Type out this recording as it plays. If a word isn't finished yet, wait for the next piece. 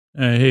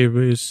Hey,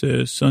 everybody,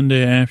 it's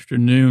Sunday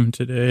afternoon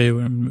today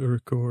when I'm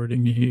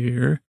recording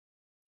here.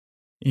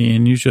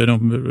 And usually I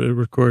don't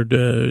record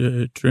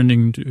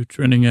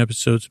trending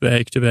episodes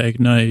back-to-back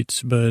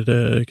nights, but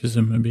because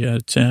I'm going to be out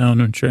of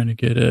town, I'm trying to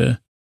get a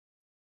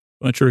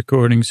bunch of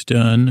recordings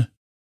done.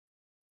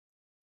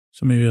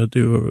 So maybe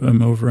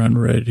I'm over on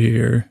Reddit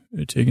here,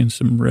 taking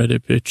some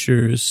Reddit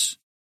pictures.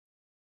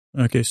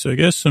 Okay, so I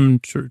got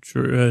some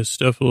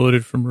stuff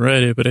loaded from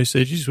Reddit, but I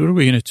said, geez, what are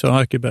we going to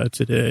talk about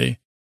today?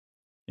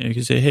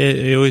 Because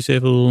I always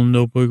have a little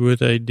notebook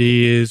with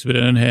ideas, but I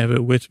don't have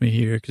it with me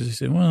here because I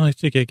said, well, I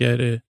think I got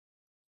it.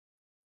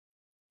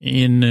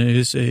 And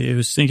I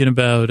was thinking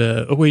about,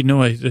 I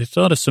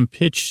thought of some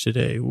pitch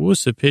today. What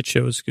was the pitch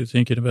I was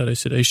thinking about? I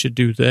said I should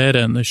do that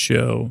on the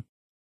show.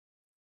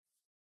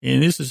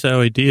 And this is how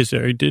ideas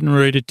are. I didn't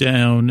write it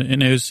down.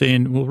 And I was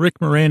saying, well, Rick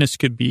Moranis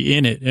could be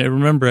in it. I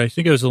remember, I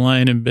think I was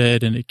lying in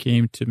bed and it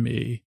came to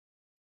me.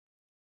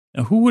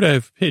 Now, who would I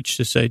have pitched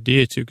this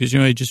idea to? Because,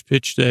 I just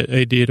pitched that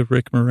idea to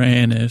Rick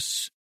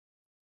Moranis,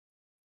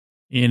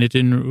 and it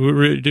didn't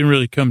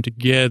really come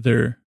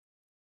together.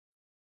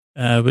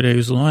 But I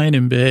was lying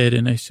in bed,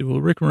 and I said, well,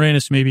 Rick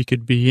Moranis maybe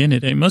could be in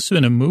it. It must have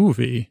been a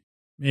movie.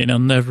 Man, I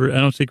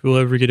don't think we'll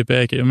ever get it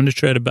back. I'm going to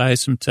try to buy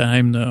some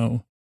time,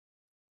 though.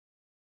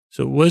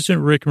 So it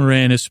wasn't Rick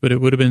Moranis, but it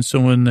would have been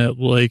someone that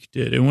liked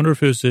it. I wonder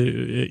if it was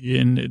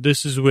and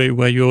this is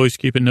why you always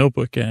keep a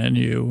notebook on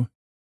you.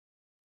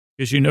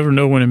 Because you never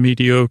know when a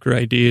mediocre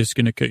idea is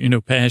going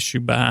to, pass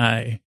you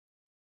by.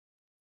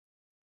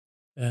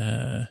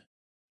 I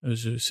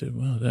was just said,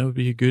 well, that would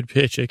be a good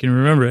pitch. I can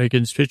remember, I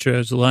can picture I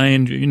was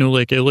lying,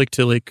 I like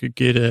to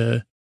get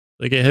I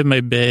have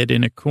my bed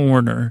in a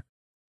corner.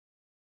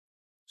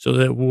 So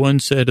that one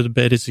side of the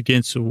bed is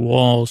against the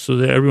wall. So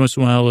that every once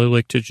in a while I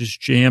like to just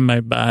jam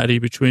my body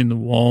between the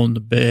wall and the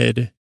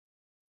bed.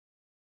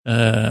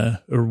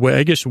 Or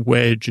I guess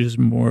wedge is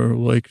more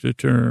like the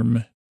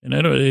term. And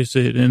I don't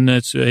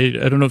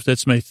know if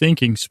that's my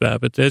thinking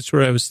spot, but that's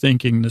where I was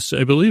thinking this.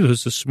 I believe it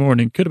was this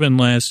morning. Could have been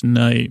last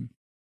night.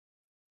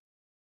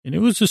 And it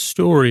was a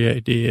story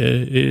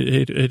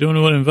idea. I don't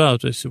know what it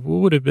involved. I said,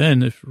 what would it have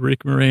been if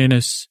Rick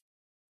Moranis,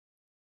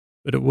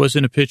 but it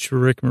wasn't a pitch for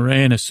Rick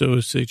Moranis. So I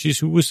was like, geez,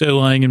 who was I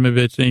lying in my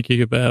bed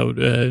thinking about,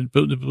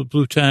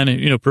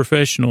 plutonic,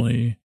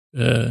 professionally,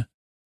 at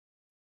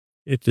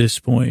this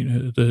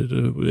point,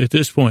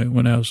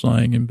 when I was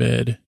lying in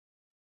bed.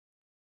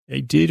 I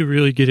did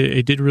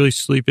really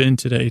sleep in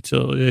today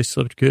I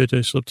slept good.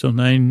 I slept till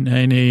 9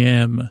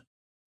 a.m.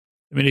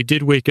 I mean, I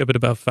did wake up at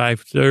about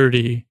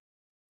 5:30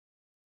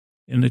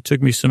 and it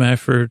took me some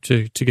effort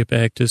to get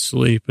back to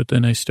sleep, but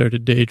then I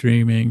started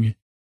daydreaming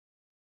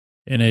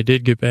and I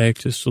did get back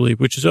to sleep,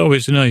 which is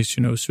always nice,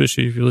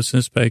 especially if you listen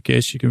to this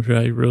podcast, you can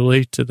probably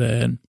relate to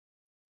that.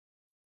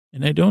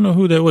 And I don't know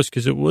who that was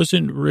because it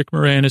wasn't Rick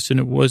Moranis and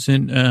it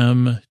wasn't,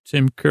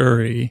 Tim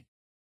Curry.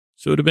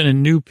 So it would have been a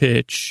new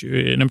pitch,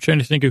 and I'm trying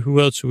to think of who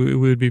else we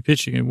would be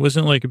pitching. It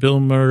wasn't like Bill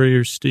Murray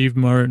or Steve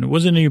Martin. It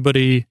wasn't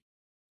anybody.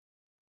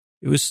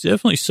 It was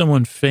definitely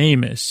someone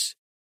famous.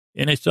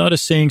 And I thought of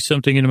saying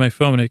something into my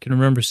phone. I can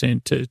remember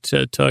saying,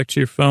 talk to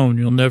your phone.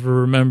 You'll never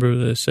remember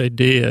this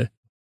idea.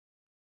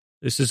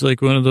 This is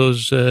like one of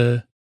those,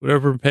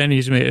 whatever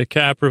pennies made, a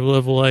copper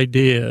level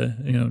idea.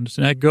 It's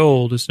not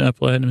gold. It's not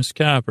platinum. It's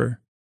copper.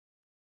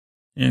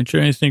 And I'm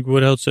trying to think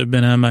what else had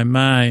been on my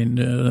mind,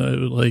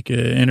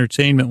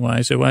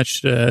 entertainment-wise. I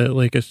watched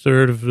a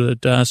third of the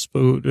Das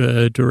Boot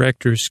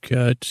director's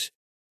cut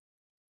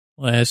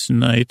last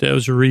night. That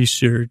was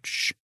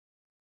research.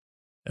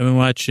 I've been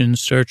watching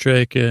Star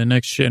Trek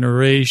Next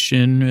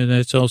Generation, and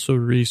that's also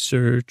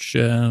research.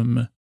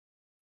 And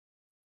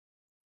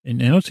I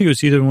don't think it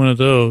was either one of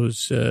those.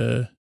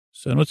 So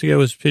I don't think I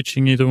was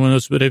pitching either one of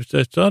those. But I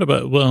thought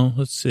about, well,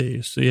 let's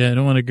see. So, yeah, I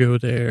don't want to go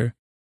there.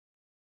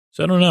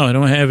 So I don't know. I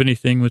don't have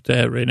anything with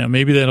that right now.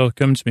 Maybe that'll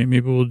come to me.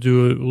 Maybe we'll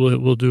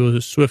do a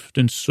Swift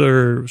and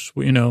Serves.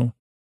 I know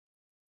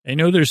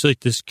there's like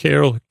this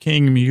Carole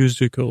King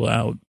musical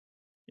out,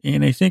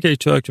 and I think I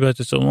talked about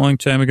this a long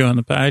time ago on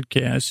the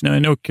podcast. Now I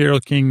know Carole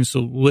King's a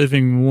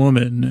living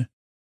woman,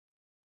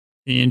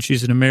 and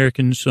she's an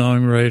American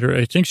songwriter.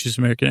 I think she's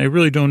American. I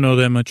really don't know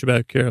that much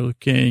about Carole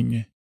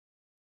King.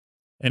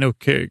 I know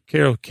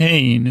Carole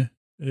Kane.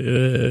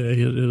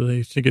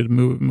 I think of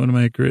one of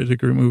the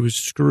great movies,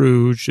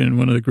 Scrooge, and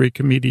one of the great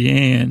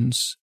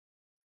comedians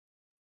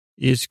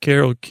is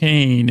Carole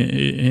Kane,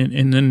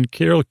 and then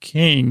Carole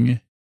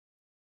King,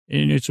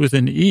 and it's with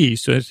an E.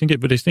 So I think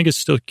it's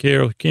still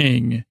Carole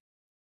King,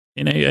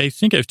 and I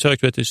think I've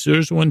talked about this.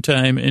 There's one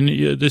time, and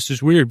this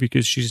is weird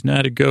because she's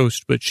not a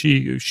ghost, but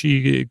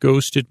she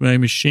ghosted my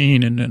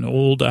machine in an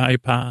old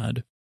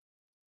iPod.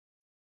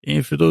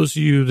 And for those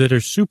of you that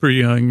are super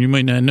young, you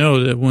might not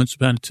know that once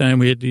upon a time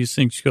we had these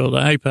things called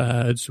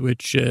iPods,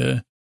 which,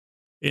 and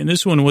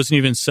this one wasn't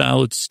even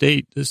solid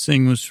state. This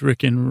thing was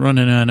freaking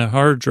running on a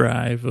hard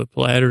drive, a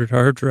plattered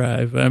hard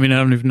drive. I mean, I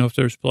don't even know if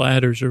there's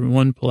platters or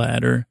one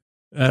platter.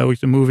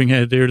 With the moving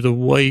head, they're the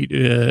white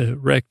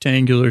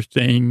rectangular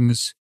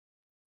things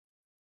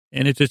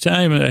And at the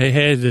time I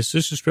had this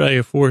was probably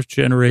a fourth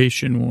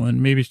generation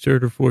one, maybe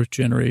third or fourth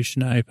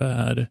generation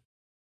iPod.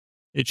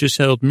 It just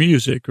held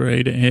music,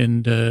 right?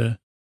 And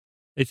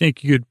I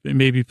think you could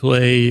maybe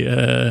play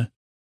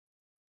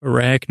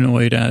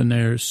Arachnoid on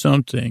there or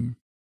something.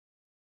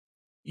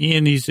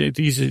 And these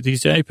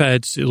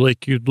iPods,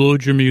 like you'd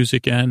load your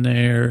music on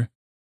there,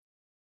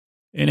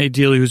 and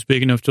ideally it was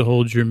big enough to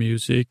hold your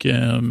music.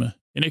 And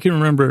I can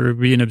remember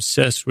being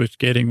obsessed with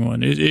getting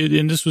one.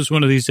 And this was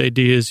one of these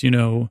ideas,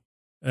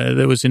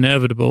 that was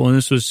inevitable. And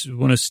this was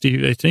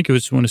I think it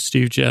was one of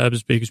Steve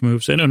Jobs' biggest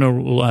moves. I don't know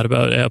a lot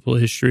about Apple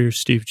history or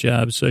Steve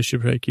Jobs, so I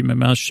should probably keep my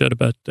mouth shut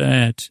about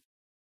that.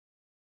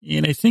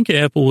 And I think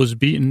Apple was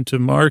beaten to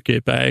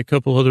market by a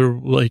couple other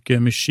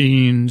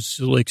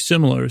machines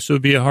similar. So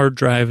it'd be a hard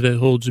drive that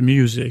holds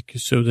music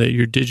so that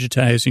you're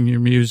digitizing your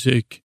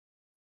music.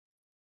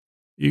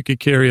 You could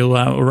carry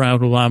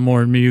around a lot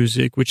more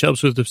music, which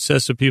helps with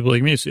obsessive people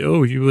like me. Say,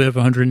 oh, you have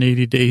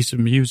 180 days of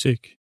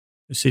music.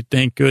 I say,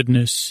 thank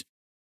goodness.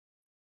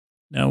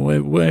 Now,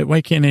 why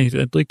can't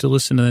I'd like to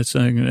listen to that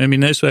song. I mean,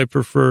 that's why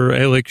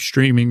I like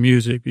streaming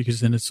music,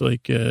 because then it's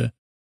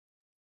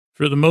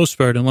for the most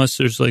part, unless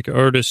there's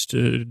artist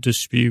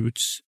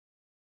disputes,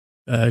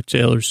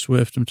 Taylor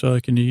Swift, I'm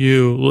talking to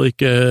you,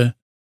 that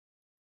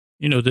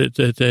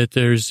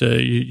there's,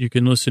 you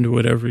can listen to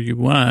whatever you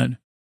want.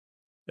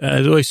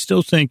 Though I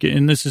still think,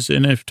 and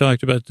I've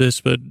talked about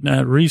this, but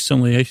not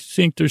recently, I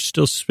think there's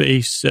still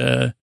space.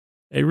 I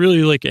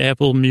really like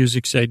Apple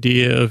Music's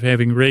idea of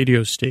having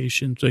radio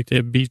stations, like they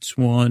have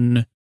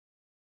Beats1,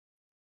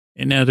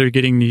 and now they're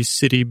getting these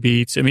city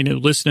beats. I mean,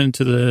 listening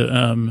to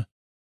the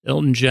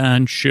Elton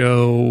John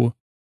show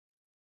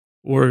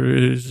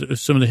or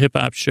some of the hip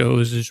hop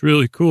shows is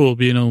really cool,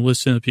 being able to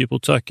listen to people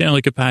talk, kind of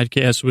like a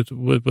podcast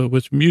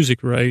with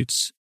music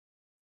rights.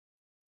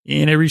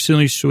 And I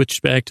recently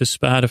switched back to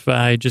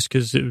Spotify just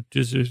because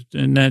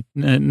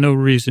no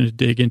reason to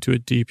dig into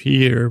it deep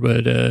here,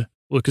 but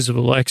because of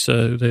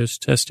Alexa,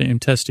 I'm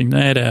testing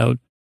that out.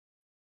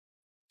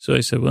 So I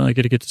said, well, I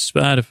got to get to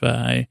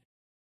Spotify.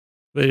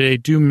 But I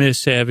do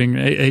miss having,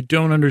 I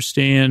don't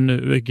understand,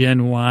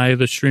 again, why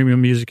the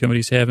streaming music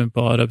companies haven't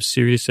bought up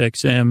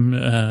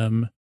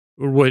SiriusXM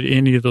or what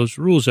any of those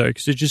rules are,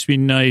 because it'd just be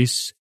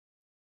nice.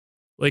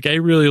 I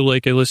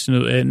listen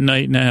to, at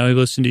night now, I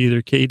listen to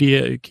either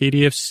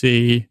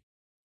KDFC,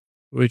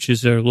 which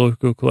is our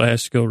local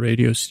classical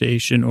radio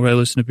station, or I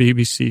listen to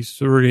BBC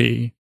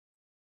 3.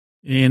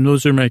 And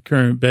those are my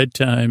current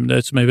bedtime.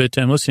 That's my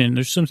bedtime listening.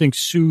 There's something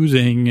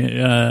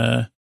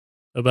soothing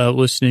about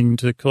listening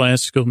to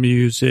classical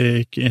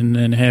music and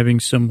then having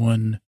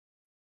someone,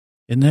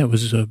 and that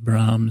was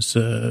Brahms'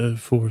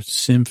 Fourth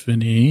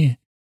Symphony,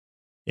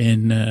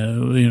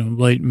 and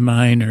light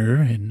minor,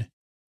 and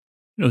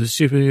I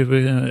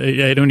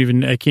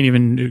can't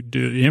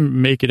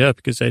even make it up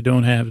because I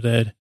don't have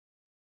that.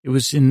 It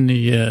was in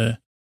the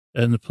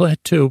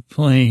Plateau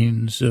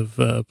Plains of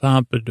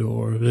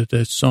Pompadour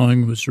that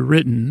song was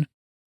written.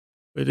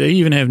 But they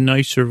even have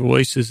nicer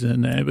voices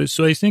than that. But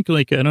so I think,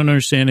 I don't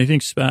understand. I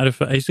think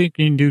Spotify, I think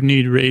you do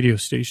need radio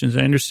stations.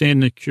 I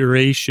understand the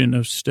curation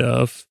of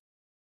stuff,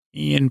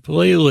 and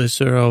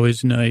playlists are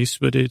always nice,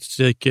 but it's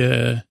I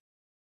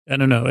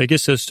don't know. I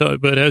guess I was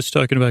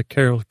talking about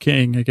Carole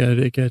King. I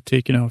got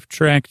taken off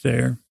track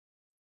there.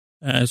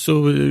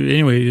 So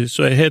anyway,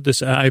 so I had this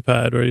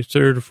iPod, right?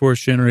 Third or fourth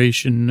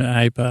generation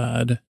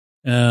iPod,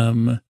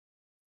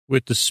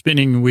 with the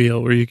spinning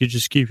wheel where you could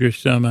just keep your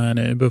thumb on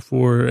it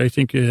before, I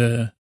think,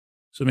 so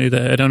maybe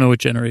that, I don't know what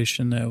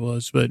generation that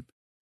was, but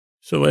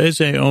so as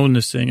I owned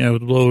this thing, I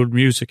would load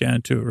music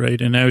onto it, right?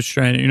 And I was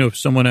trying to, if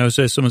someone I was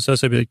at someone's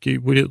house, I'd be like,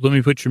 let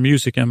me put your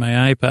music on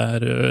my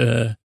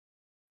iPod.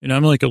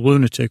 I'm like a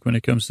lunatic when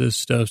it comes to this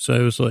stuff. So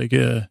I was like,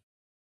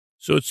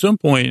 so at some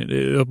point,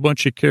 a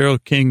bunch of Carole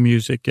King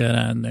music got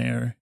on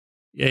there.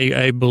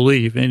 I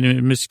believe,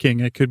 and Miss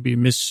King, I could be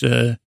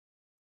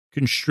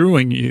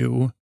misconstruing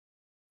you.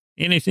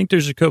 And I think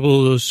there's a couple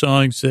of those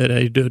songs that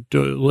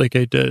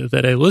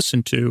that I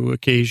listen to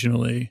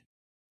occasionally.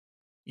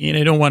 And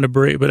I don't want to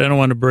break. I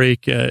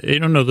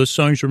don't know. Those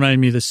songs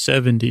remind me of the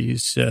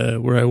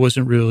 70s, where I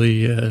wasn't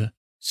really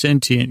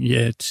sentient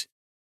yet.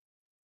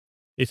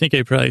 I think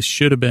I probably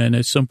should have been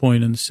at some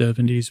point in the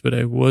 70s, but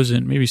I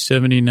wasn't. Maybe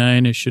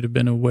 79, I should have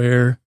been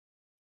aware.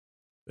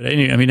 But I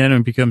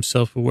don't become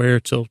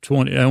self-aware till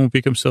 20. I won't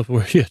become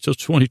self-aware yet till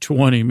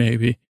 2020,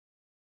 maybe.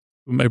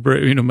 My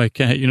brain,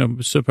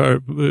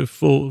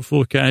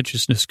 full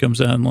consciousness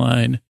comes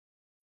online.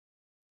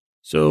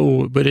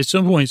 So, but at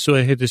some point, so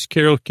I had this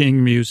Carole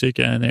King music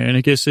on there, and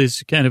I guess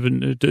it's kind of,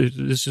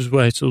 this is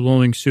why it's a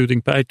lulling,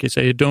 soothing podcast.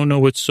 I don't know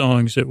what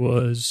songs it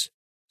was.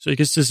 So I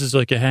guess this is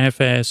like a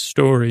half-assed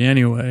story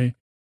anyway.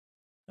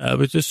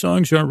 But the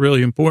songs aren't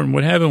really important.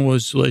 What happened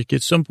was,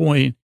 at some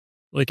point,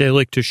 I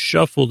like to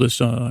shuffle the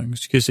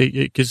songs because they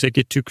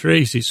get too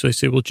crazy. So I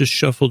say, well, just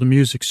shuffle the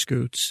music,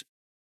 Scoots.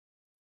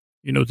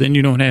 Then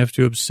you don't have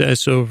to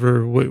obsess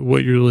over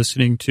what you're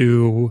listening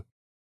to.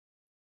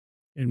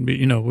 And,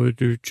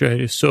 try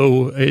to.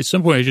 So at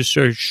some point I just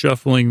started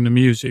shuffling the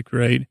music,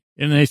 right?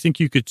 And I think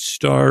you could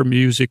star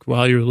music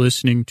while you're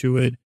listening to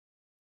it,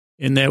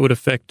 and that would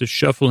affect the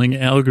shuffling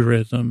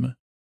algorithm.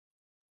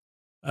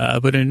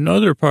 But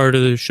another part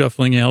of the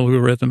shuffling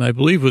algorithm, I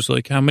believe, was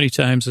like how many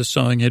times the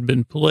song had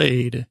been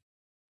played.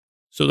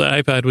 So the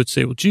iPod would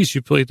say, well, geez,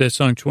 you played that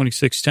song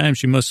 26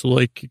 times. You must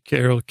like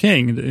Carole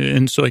King.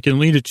 And so I can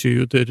lead it to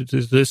you that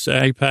this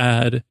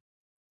iPod,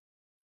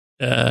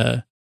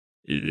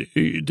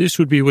 this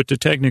would be what the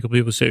technical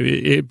people say.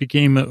 It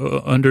became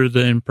under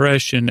the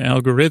impression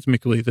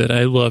algorithmically that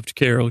I loved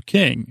Carole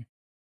King.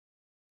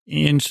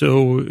 And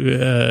so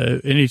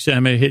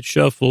anytime I hit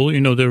shuffle,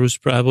 there was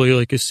probably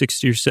like a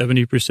 60 or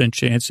 70%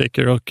 chance that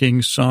Carole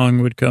King's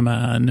song would come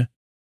on.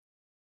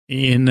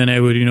 And then I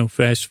would,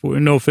 fast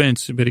forward. No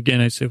offense, but again,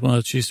 I said,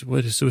 well, geez,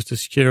 what is with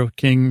this Carole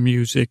King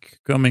music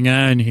coming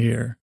on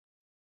here?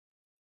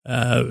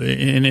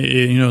 And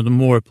the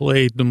more it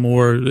played, the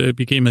more it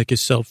became like a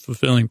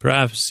self-fulfilling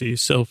prophecy,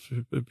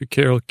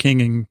 Carole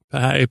King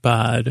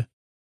iPod.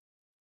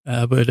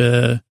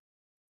 But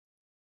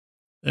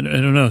I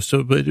don't know.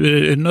 So, but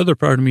another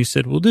part of me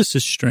said, well, this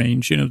is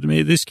strange.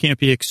 This can't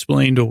be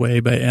explained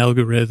away by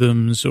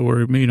algorithms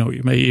or,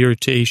 my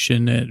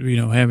irritation at,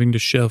 having to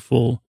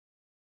shuffle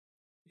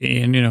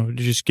and,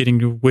 just getting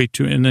to wait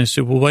too. And I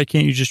said, well, why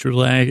can't you just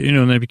relax?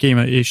 And that became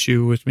an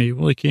issue with me.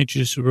 Well, why can't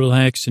you just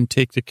relax and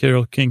take the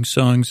Carole King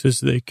songs as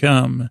they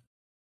come?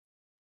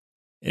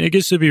 And I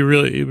guess it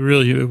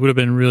would have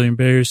been really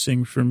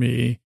embarrassing for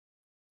me.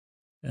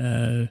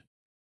 Well,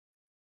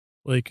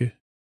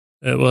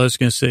 I was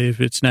going to say, if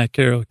it's not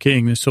Carole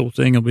King, this whole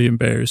thing will be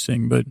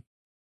embarrassing. But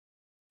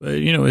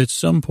at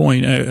some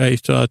point, I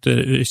thought that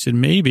I said,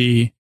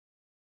 maybe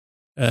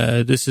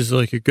this is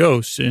like a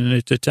ghost. And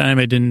at the time,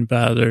 I didn't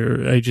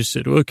bother. I just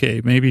said,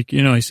 okay, maybe,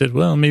 I said,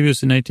 well, maybe it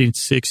was the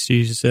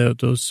 1960s that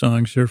those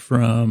songs are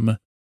from.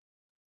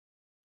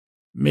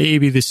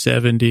 Maybe the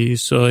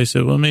 70s. So I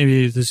said, well,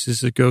 maybe this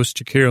is a ghost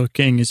of Carole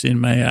King is in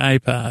my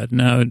iPod.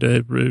 Now,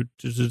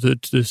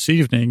 this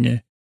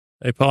evening,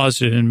 I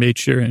paused it and made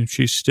sure, and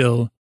she's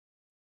still.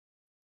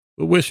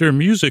 But with her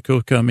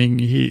musical coming,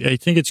 I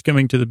think it's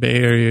coming to the Bay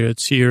Area.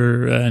 It's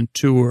here on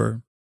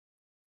tour.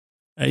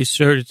 I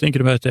started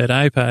thinking about that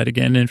iPod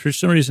again, and for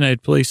some reason, I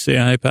had placed the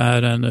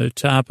iPod on the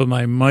top of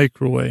my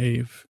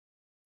microwave.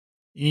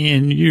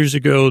 And years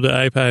ago, the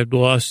iPod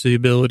lost the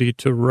ability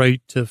to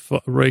write to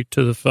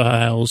the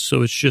files,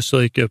 so it's just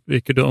like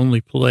it could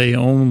only play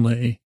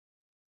only.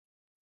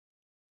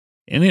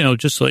 And,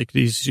 just like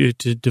these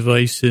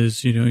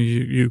devices,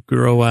 you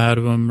grow out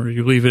of them or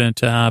you leave it on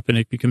top and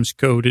it becomes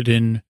coated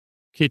in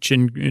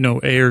kitchen,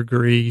 air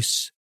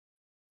grease.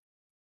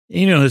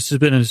 This has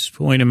been a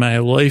point in my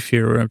life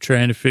here where I'm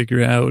trying to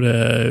figure out,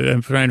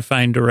 I'm trying to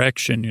find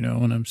direction,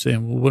 and I'm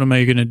saying, well, what am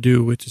I going to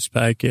do with this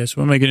podcast?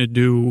 What am I going to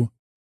do?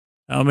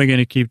 How am I going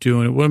to keep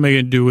doing it? What am I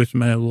going to do with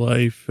my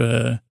life?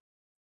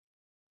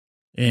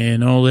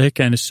 And all that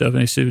kind of stuff.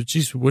 And I said,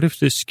 geez, what if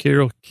this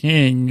Carole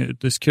King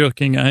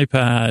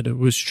iPod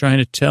was trying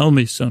to tell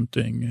me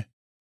something?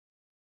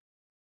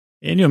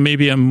 And,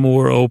 maybe I'm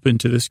more open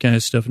to this kind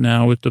of stuff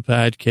now with the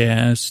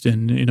podcast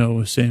and,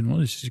 saying, well,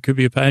 this could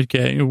be a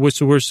podcast. What's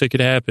the worst that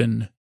could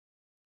happen?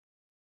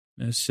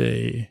 And I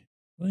say,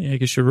 well, yeah, I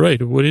guess you're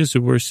right. What is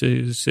the worst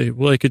to say?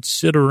 Well, I could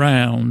sit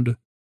around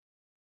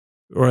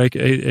or I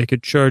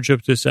could charge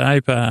up this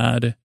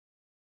iPod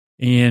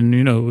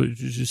and,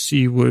 just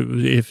see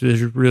if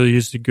there really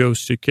is the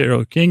ghost of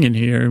Carole King in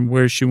here and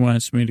where she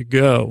wants me to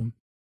go.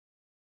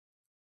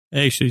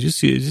 Actually,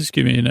 just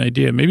give me an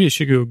idea. Maybe I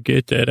should go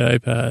get that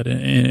iPod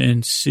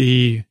and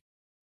see.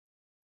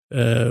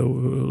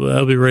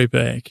 I'll be right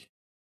back.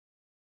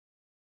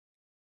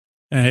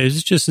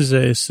 It's just as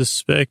I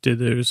suspected.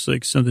 There's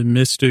like something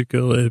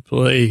mystical at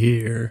play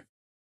here.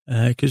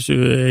 Because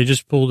I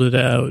just pulled it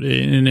out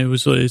and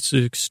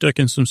it's stuck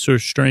in some sort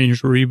of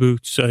strange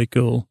reboot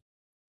cycle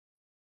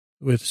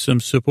with some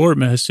support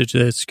message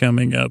that's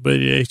coming up.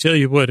 But I tell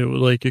you what, it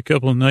was like a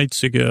couple of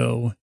nights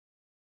ago.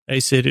 I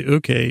said,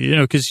 okay,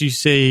 because you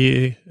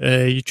say,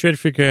 you try to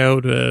figure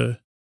out,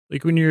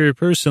 like when you're a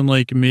person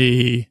like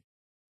me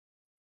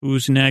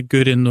who's not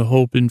good in the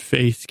hope and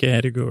faith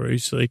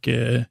categories, like,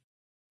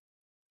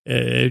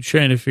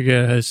 trying to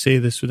figure out how to say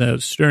this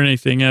without stirring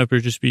anything up or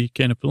just be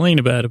kind of plain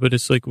about it. But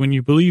it's like when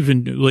you believe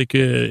in, like,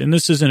 and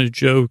this isn't a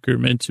joke or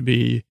meant to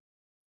be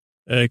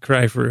a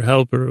cry for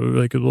help or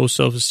like a low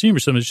self-esteem or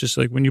something. It's just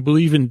like when you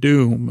believe in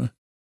doom,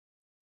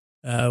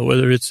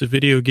 whether it's a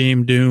video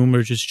game doom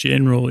or just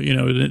general,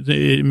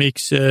 it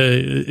makes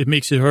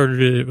it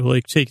harder to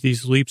like take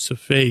these leaps of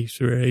faith,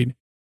 right?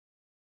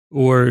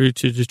 Or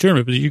to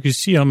determine, but you can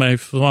see how my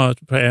thought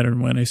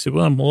pattern went. I said,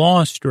 well, I'm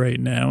lost right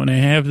now and I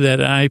have that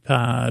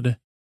iPod.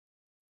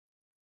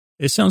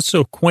 It sounds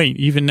so quaint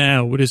even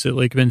now. What is it?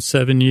 Like been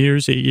 7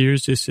 years, 8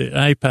 years? This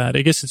iPod.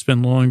 I guess it's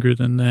been longer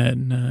than that.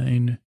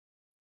 9,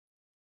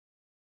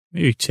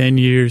 maybe 10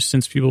 years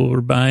since people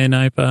were buying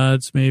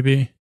iPods,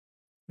 maybe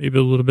a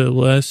little bit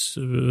less,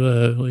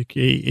 like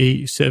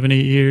 7,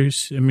 8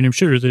 years. I mean, I'm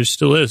sure there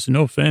still is.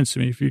 No offense. I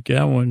mean, if you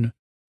got one,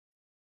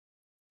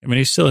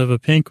 I still have a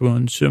pink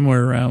one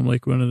somewhere around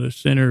like one of the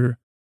thinner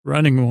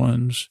running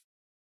ones.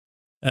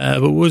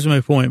 But what was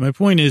my point? My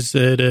point is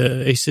that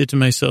I said to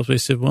myself, I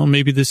said, well,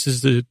 maybe this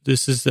is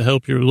the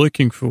help you're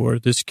looking for.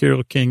 This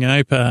Carole King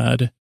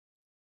Ipod.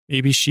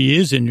 Maybe she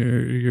is in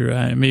your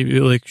eye. Maybe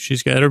like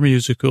she's got her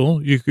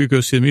musical. You could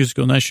go see the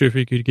musical. Not sure if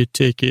you could get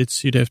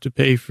tickets. You'd have to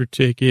pay for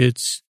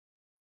tickets.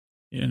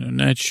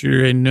 Not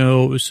sure. I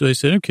know. So I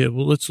said, okay,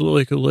 well, let's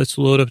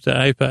load up the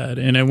Ipod.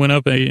 And I went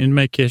up in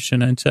my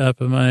kitchen on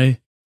top of my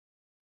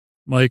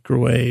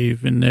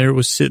microwave, and there it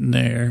was sitting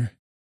there.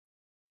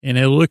 And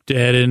I looked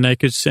at it, and I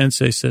could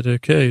sense. I said,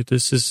 "Okay,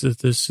 this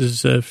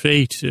is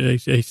fate.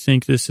 I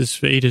think this is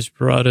fate has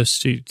brought us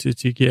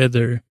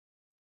together."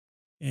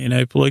 And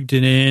I plugged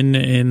it in,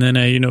 and then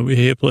we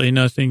hit play.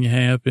 Nothing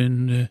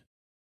happened.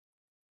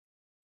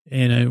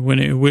 And when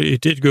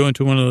it did go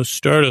into one of those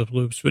startup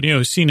loops, but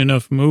I've seen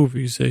enough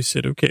movies. I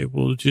said, "Okay,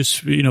 well,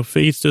 just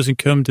faith doesn't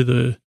come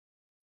to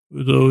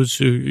those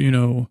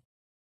who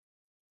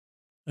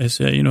I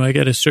said, I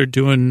got to start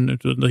doing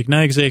like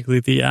not exactly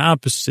the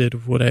opposite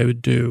of what I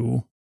would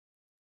do,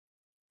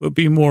 but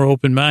be more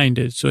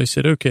open-minded." So I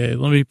said, okay,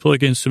 let me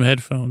plug in some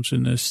headphones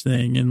in this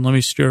thing and let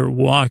me start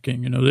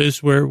walking. This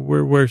is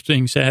where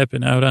things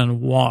happen, out on a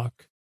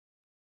walk.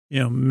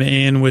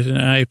 Man with an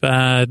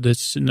iPod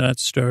that's not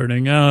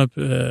starting up.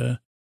 That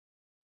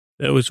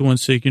was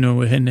once,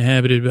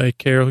 inhabited by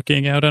Carole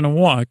King out on a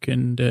walk.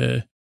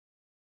 And,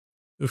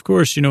 of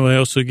course, I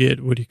also get,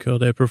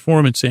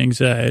 performance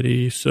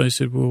anxiety. So I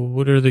said, well,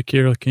 what are the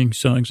Carole King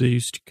songs that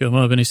used to come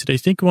up? And I said, I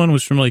think one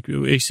was from I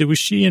said, was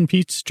she in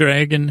Pete's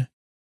Dragon?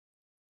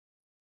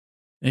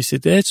 And I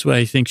said, that's why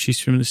I think she's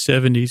from the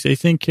 70s. I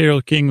think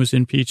Carole King was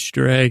in Pete's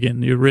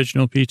Dragon, the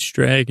original Pete's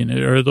Dragon.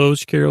 Are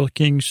those Carole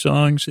King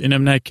songs? And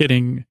I'm not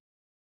kidding.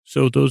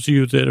 So those of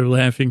you that are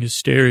laughing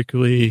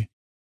hysterically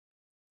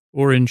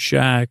or in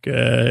shock,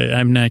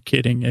 I'm not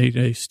kidding.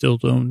 I still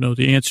don't know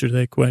the answer to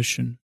that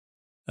question.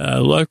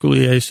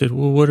 Luckily, I said,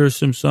 well, what are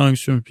some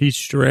songs from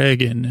Pete's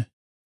Dragon?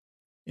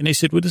 And they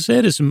said, well, is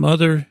that his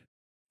mother?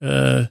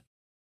 And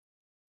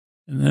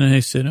then I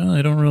said, oh,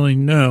 I don't really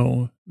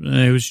know. And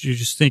I was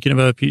just thinking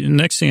about Pete. And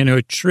next thing I know,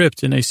 I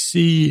tripped and I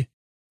see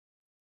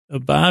a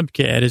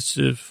bobcat.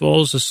 It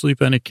falls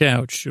asleep on a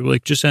couch,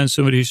 like just on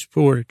somebody's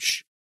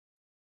porch.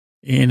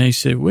 And I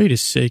said, wait a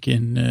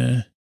second.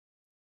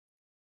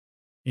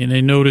 And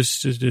I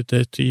noticed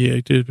that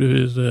the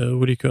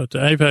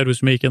iPod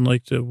was making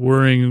like the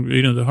whirring,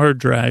 the hard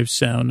drive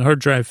sound, the hard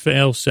drive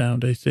fail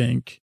sound, I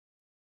think.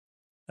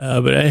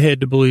 But I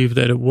had to believe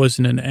that it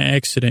wasn't an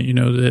accident,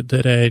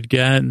 that I had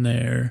gotten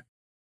there.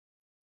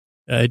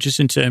 Just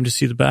in time to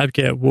see the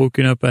bobcat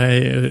woken up by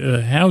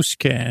a house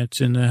cat,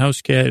 and the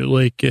house cat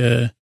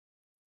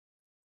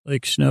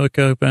snuck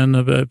up on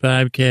the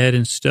bobcat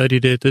and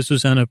studied it. This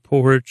was on a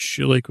porch,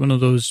 like one of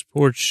those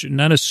porch,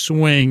 not a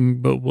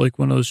swing, but like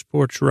one of those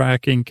porch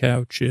rocking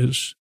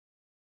couches.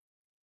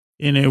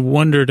 And I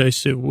wondered, I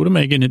said, what am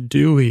I going to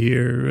do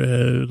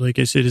here? Like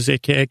I said, is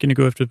that cat going to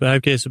go after the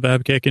bobcat? Is the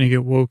bobcat going to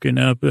get woken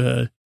up?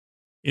 And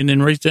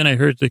then right then I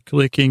heard the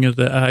clicking of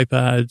the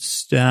iPod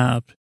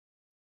stop.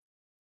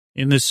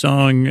 In this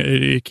song,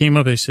 it came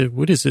up. I said,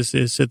 what is this?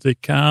 It said, the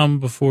calm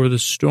before the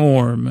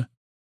storm.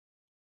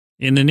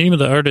 And the name of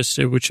the artist,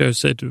 which I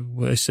said,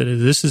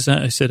 this is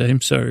not, I said,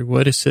 I'm sorry,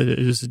 what is it? It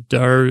is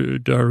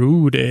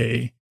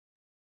Darude.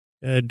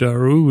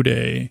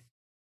 Darude.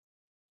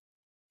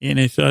 And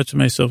I thought to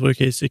myself,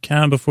 okay, it's the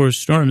calm before a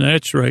storm.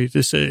 That's right.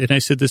 And I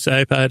said, this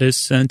iPod is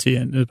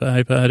sentient. The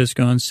iPod has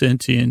gone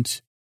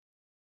sentient.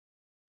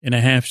 And I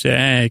have to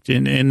act.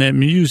 And that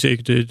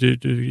music,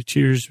 the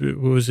tears, what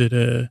was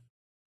it?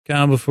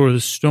 Calm before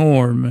the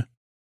storm.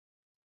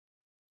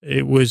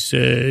 It was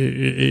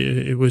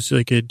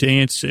like a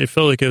dance. It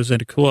felt like I was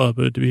at a club,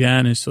 but to be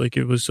honest, like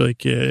it was like,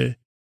 to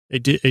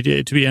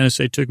be honest,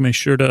 I took my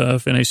shirt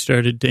off and I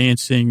started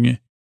dancing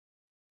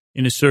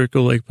in a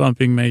circle, like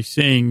pumping my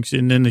things.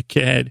 And then the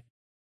cat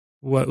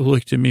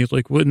looked at me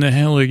like, what in the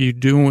hell are you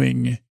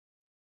doing?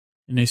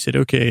 And I said,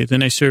 okay.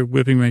 Then I started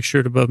whipping my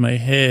shirt above my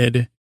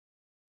head,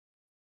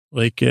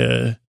 like,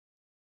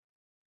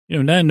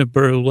 not in a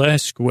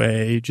burlesque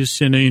way,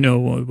 just in a,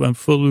 I'm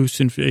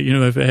footloose and,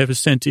 if I have a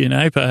sentient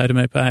iPod in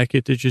my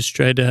pocket that just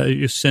tried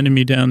to sending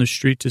me down the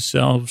street to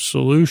solve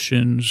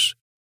solutions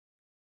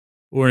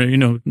or,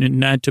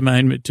 not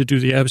to do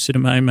the opposite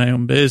of mind my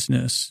own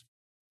business.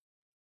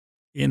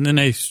 And then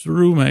I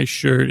threw my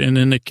shirt and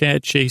then the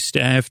cat chased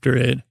after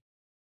it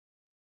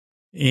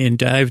and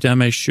dived on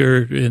my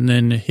shirt and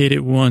then hit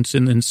it once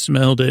and then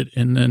smelled it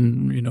and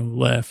then,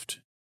 left.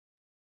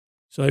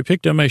 So I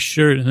picked up my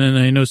shirt, and then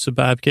I noticed the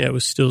bobcat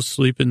was still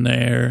sleeping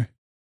there.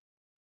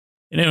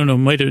 And I don't know,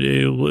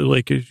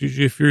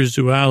 if you're a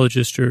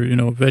zoologist or,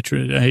 a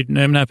veteran,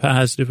 I'm not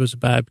positive it was a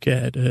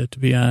bobcat, to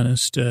be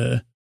honest.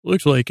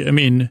 Looked like,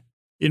 in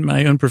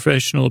my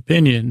unprofessional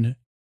opinion,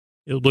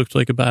 it looked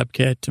like a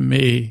bobcat to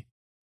me.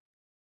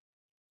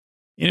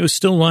 And it was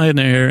still lying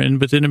there,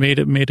 but then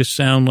it made a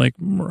sound like,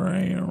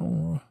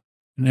 meow.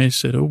 And I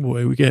said, oh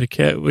boy, we got a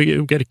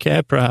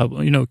cat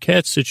problem,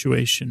 cat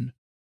situation.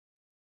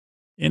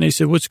 And I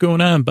said, what's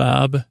going on,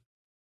 Bob?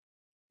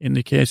 And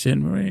the cat said,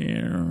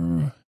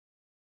 meow.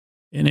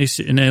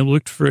 And I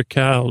looked for a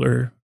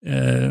collar,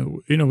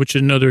 which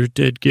is another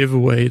dead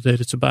giveaway that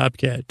it's a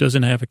bobcat. It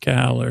doesn't have a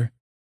collar.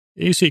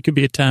 You say it could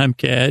be a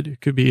tomcat. It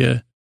could be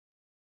a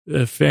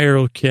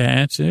feral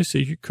cat. And I say,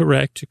 you're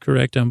correct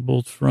on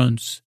both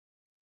fronts.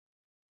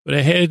 But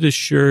I had the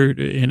shirt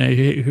and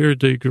I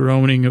heard the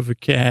groaning of a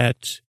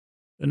cat.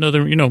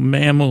 Another,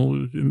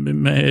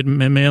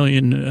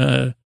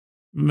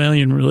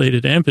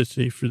 mammalian-related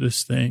empathy for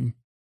this thing.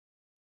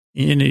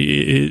 And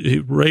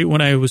right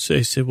when I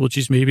said, well,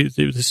 geez, maybe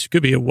this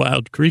could be a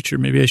wild creature.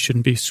 Maybe I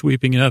shouldn't be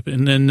sweeping it up.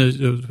 And then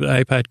the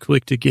iPod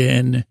clicked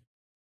again.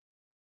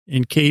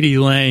 And Katie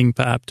Lang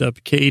popped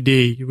up,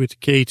 KD, with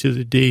K to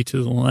the D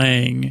to the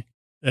Lang.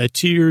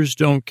 Tears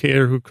don't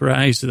care who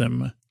cries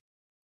them.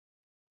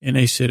 And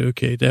I said,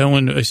 okay,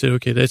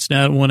 that's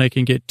not one I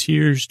can get.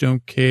 Tears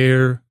don't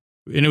care.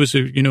 And it was a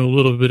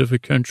little bit of a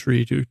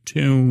country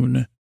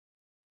tune.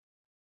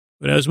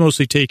 But I was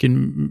mostly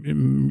taking,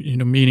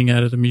 meaning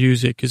out of the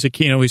music because I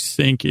can't always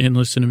think and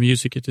listen to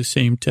music at the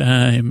same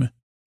time.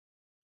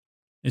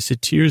 I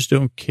said, tears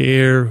don't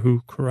care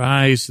who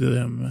cries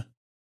them.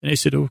 And I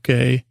said,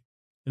 okay.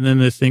 And then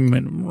the thing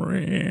went,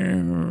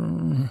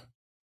 and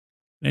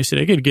I said,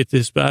 I got to get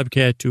this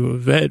bobcat to a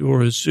vet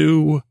or a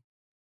zoo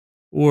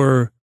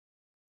or,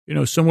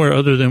 somewhere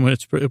other than when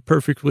it's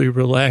perfectly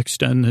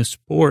relaxed on this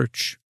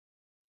porch.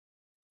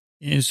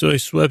 And so I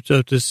swept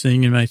up this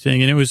thing in my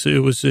thing, and it was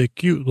a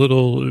cute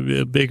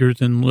little, bigger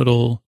than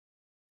little,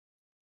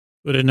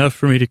 but enough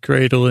for me to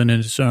cradle in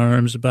his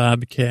arms,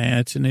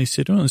 bobcat. And I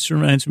said, oh, this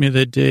reminds me of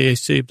that day I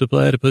saved the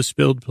platypus,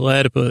 spilled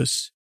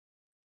platypus.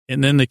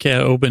 And then the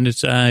cat opened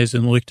its eyes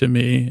and looked at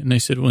me, and I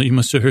said, well, you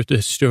must have heard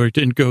this story. It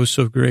didn't go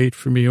so great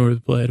for me or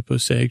the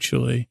platypus,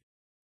 actually.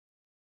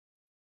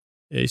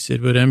 I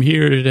said, but I'm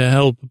here to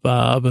help,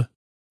 Bob.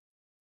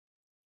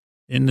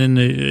 And then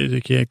the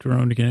cat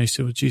groaned again. I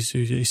said, well, geez,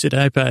 he said,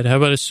 iPod, how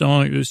about a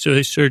song? So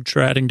they started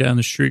trotting down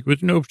the street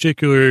with no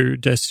particular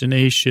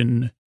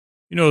destination,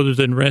 other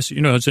than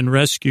it's in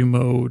rescue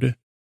mode,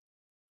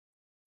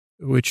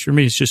 which for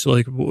me is just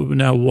like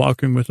now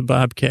walking with a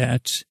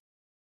bobcat.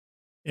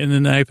 And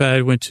then the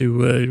iPod went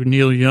to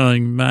Neil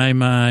Young, my,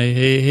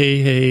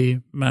 hey,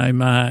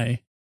 my.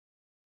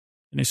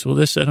 And I said,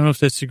 well, I don't know if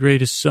that's the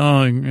greatest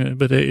song,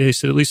 but I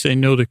said, at least I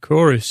know the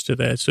chorus to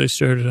that. So I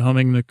started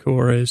humming the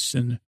chorus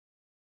and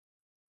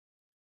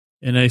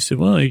I said,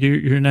 well,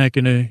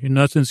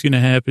 nothing's going to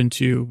happen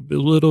to you.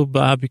 Little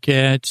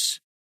bobcats,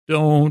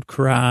 don't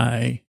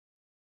cry.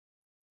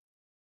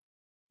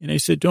 And I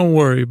said, don't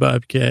worry,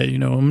 bobcat.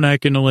 I'm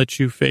not going to let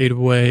you fade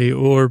away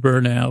or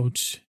burn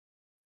out.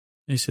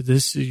 I said,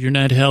 you're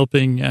not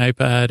helping,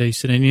 iPod. I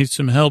said, I need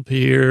some help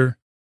here.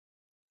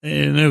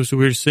 And that was the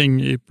weirdest thing.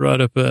 It brought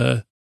up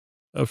a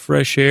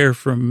fresh air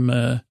from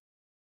August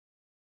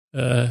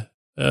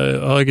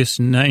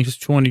 9th,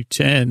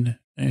 2010.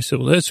 And I said,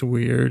 well, that's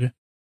weird.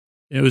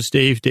 It was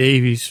Dave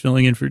Davies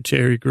filling in for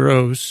Terry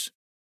Gross.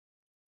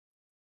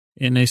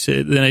 And I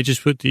said, then I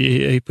just put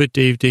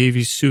Dave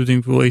Davies'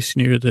 soothing voice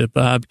near the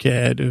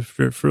bobcat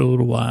for a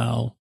little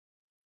while.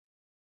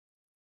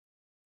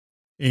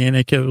 And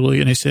I kept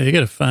looking, and I said, I got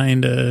to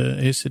find,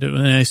 I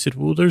said,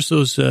 well, there's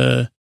those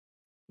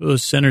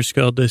centers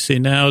called, they say,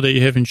 now that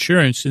you have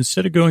insurance,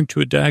 instead of going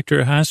to a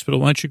doctor or hospital,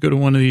 why don't you go to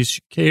one of these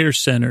care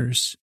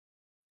centers?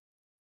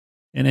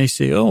 And I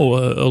say, oh,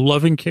 a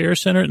loving care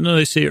center? No,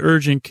 they say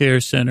urgent care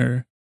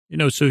center.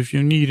 So if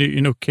you need,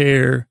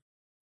 care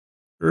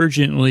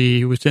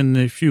urgently within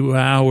a few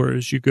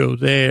hours, you go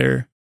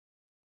there.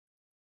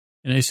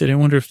 And I said, I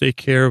wonder if they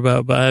care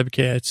about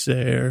bobcats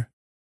there.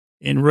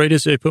 And right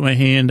as I put my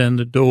hand on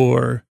the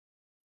door,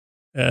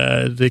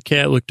 the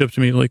cat looked up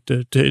to me like,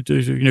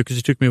 because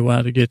it took me a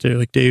while to get there,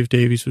 like Dave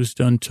Davies was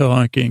done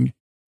talking.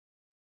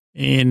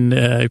 And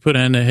I put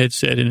on the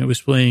headset and it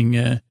was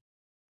playing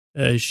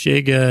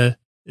Chega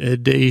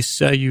de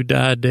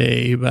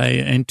Saudade by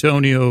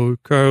Antonio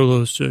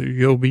Carlos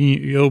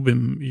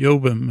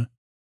Jobim,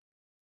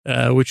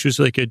 which was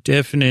like a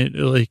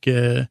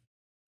definite,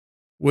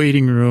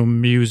 waiting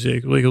room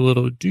music, like a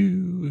little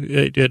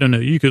I don't know.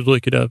 You could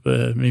look it up.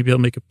 Maybe I'll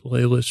make a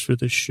playlist for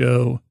the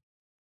show.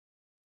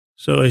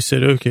 So I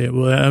said, okay,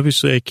 well,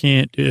 obviously I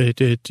can't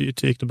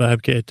take the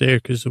bobcat there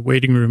because the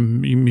waiting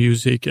room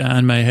music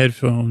on my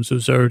headphones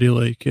was already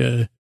like,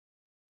 I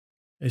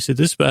said,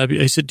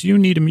 I said, do you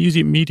need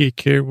immediate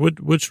care?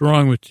 What's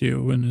wrong with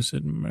you? And I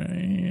said,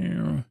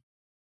 meow.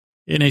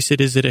 And I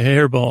said, is it a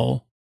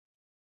hairball?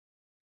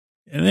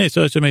 And then I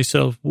thought to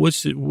myself,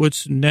 what's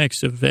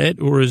next, a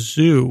vet or a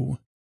zoo?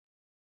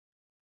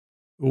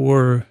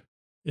 And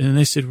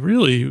I said,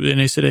 really?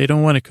 And I said, I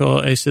don't want to call,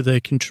 I said, the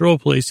control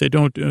place, I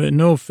don't,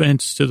 no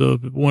offense to the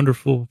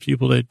wonderful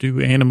people that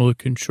do animal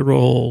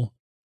control.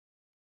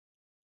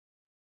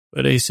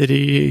 But I said,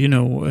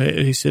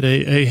 I said,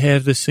 I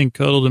have this thing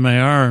cuddled in my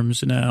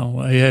arms now.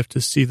 I have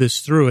to see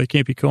this through. I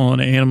can't be calling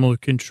animal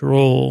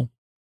control.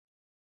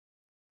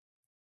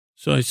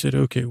 So I said,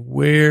 okay,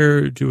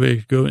 where do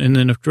I go? And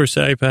then, of course,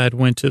 the iPod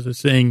went to the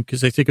thing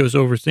because I think I was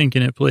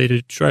overthinking it, played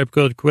a Tribe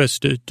Called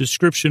Quest, a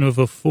description of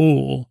a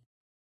fool.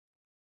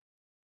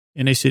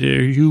 And I said,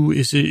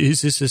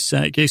 is this a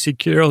sign? I said,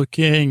 Carole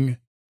King.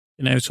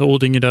 And I was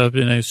holding it up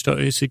and I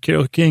said,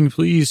 Carole King,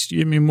 please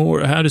give me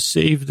more. How to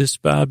save this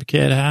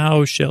bobcat?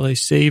 How shall I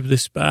save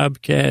this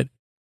bobcat?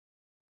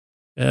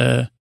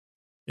 And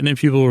then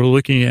people were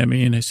looking at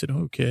me and I said,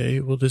 okay,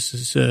 well, this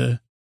is,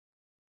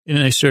 and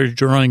I started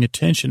drawing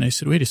attention. I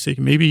said, wait a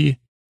second, maybe,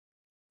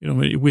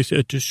 with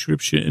a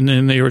description. And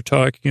then they were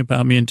talking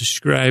about me and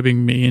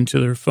describing me into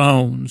their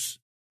phones.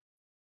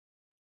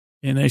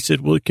 And I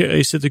said,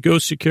 the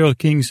ghost of Carole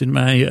King's in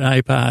my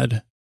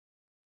iPod.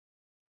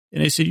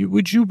 And I said,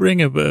 would you bring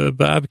a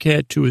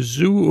bobcat to a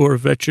zoo or a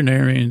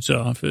veterinarian's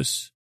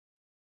office?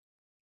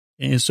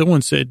 And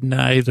someone said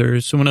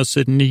neither. Someone else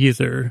said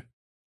neither.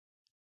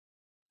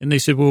 And they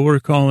said, well,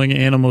 we're calling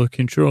animal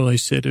control. I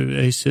said,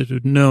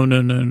 no. The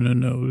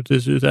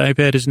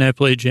iPad does not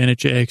play Janet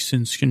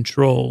Jackson's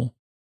Control.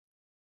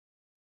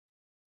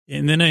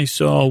 And then I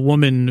saw a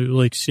woman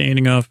like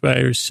standing off by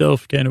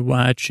herself, kind of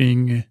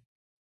watching.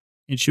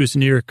 And she was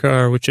near a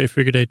car, which I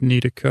figured I'd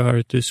need a car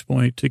at this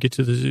point to get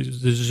to the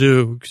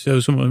zoo, because that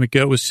was what my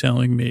gut was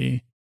telling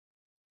me.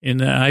 And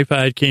the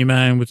iPod came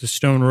on with the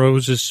Stone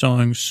Roses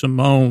song,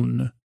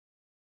 Simone.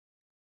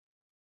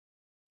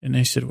 And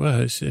I said,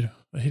 wow,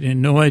 I had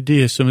no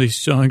idea some of these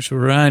songs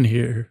were on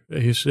here.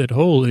 I said,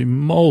 holy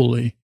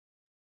moly.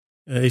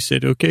 I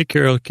said, okay,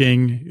 Carole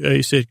King.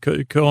 I said,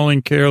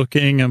 calling Carole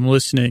King, I'm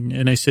listening.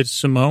 And I said,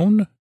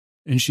 Simone?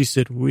 And she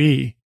said,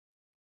 oui.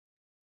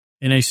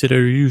 And I said,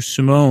 are you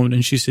Simone?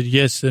 And she said,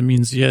 yes, that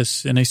means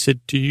yes. And I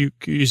said,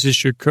 is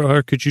this your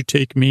car? Could you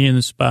take me and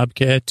this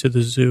bobcat to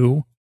the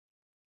zoo?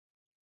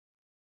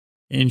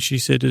 And she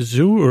said, a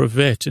zoo or a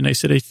vet? And I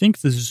said, I think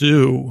the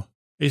zoo.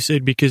 I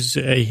said, because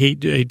I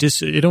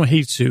don't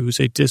hate zoos.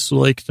 I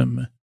dislike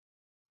them.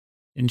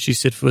 And she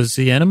said, was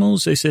the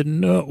animals? I said,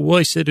 no. Well,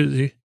 I said,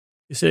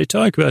 I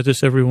talk about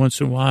this every once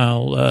in a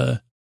while.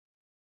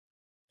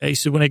 I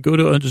said, when I go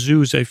to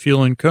zoos, I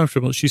feel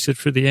uncomfortable. She said,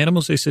 for the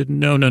animals? I said,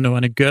 no.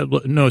 On a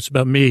gut, no, it's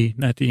about me,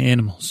 not the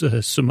animals,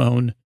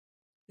 Simone.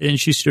 And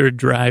she started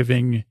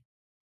driving.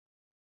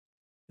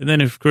 And then,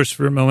 of course,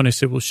 for a moment, I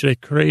said, well, should I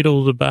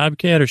cradle the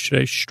bobcat or should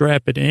I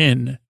strap it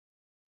in?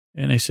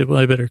 And I said, well,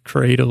 I better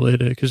cradle it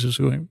because it was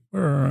going.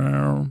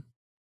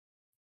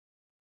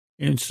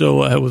 And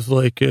so I was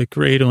like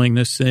cradling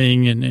this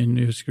thing and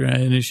it was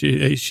crying. And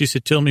she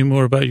said, tell me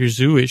more about your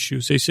zoo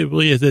issues. I said,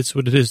 well, yeah, that's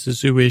what it is, the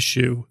zoo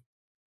issue.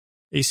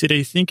 They said,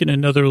 I think in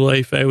another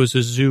life I was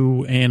a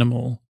zoo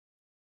animal.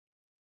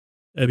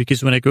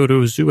 Because when I go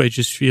to a zoo, I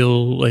just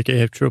feel like I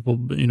have trouble,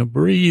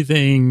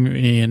 breathing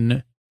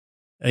and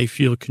I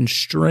feel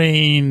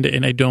constrained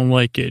and I don't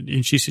like it.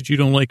 And she said, you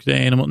don't like the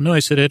animal? No,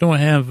 I said, I don't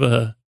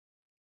have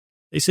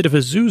they said, if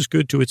a zoo's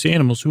good to its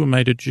animals, who am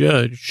I to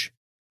judge?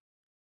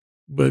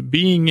 But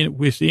being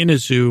within a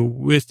zoo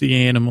with the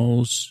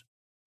animals,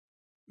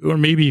 or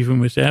maybe even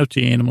without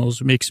the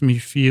animals, makes me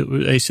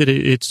feel, I said,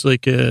 it's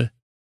like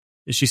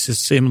she says,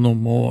 say a little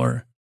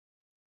more.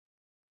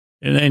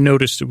 And I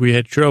noticed that we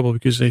had trouble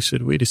because I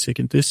said, wait a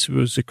second, this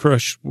was a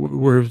crush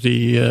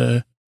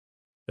worthy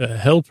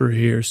helper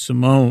here,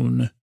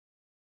 Simone.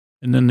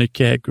 And then the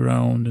cat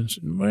groaned and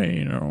said,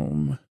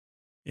 And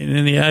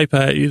then the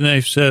iPod, and I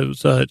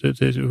thought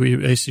that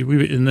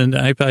and then the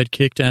iPod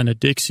kicked on a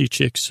Dixie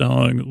Chick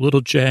song,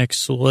 Little Jack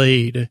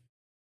Slade.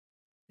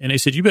 And I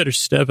said, you better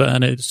step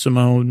on it,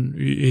 Simone.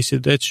 He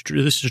said, this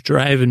is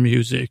driving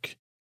music.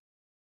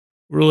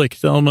 We're like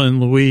Thelma and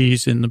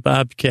Louise and the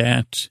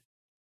Bobcat.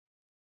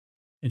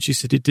 And she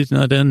said, it did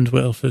not end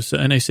well for us.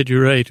 And I said,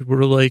 you're right.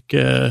 We're like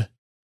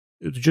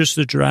just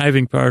the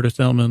driving part of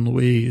Thelma and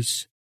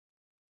Louise.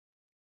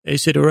 I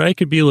said, or I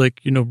could be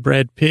like,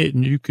 Brad Pitt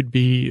and you could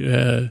be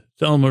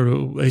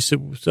Thelma. I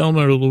said,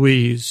 Thelma or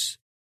Louise.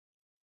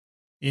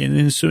 And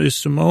then so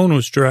Simone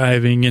was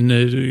driving and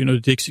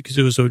Dixie, because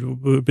it was a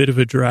bit of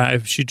a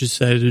drive. She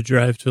decided to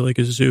drive to like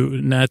a zoo,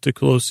 not the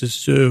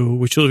closest zoo,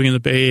 which living in the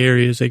Bay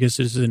Area I guess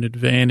is an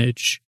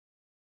advantage.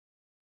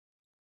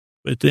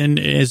 But then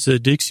as the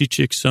Dixie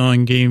Chick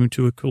song came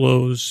to a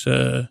close,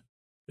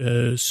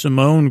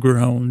 Simone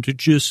groaned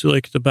just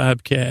like the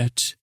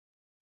Bobcat.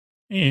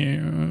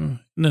 And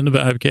then the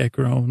Bobcat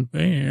groaned.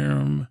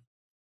 Bam.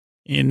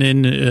 And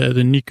then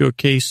the Nico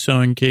Case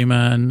song came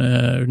on.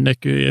 I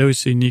always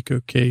say Nico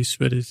Case,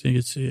 but I think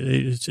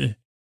it's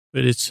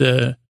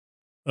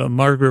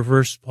Margaret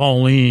versus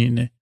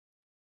Pauline.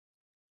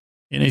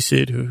 And I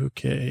said,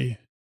 okay.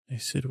 I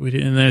said,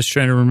 and I was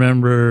trying to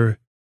remember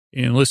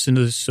and listen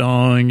to the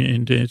song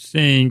and to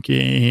think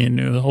and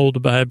hold the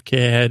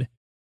Bobcat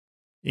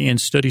and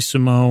study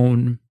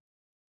Simone.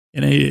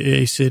 And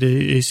I said,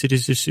 is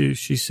this,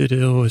 she said,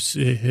 oh,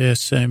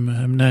 yes,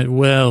 I'm not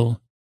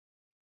well.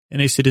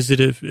 And I said, is it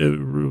a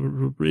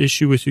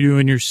issue with you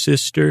and your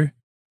sister?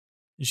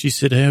 And she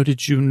said, how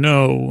did you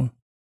know?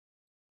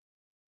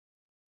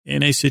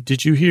 And I said,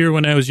 did you hear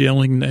when I was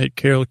yelling that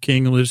Carole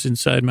King lives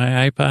inside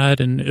my iPod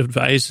and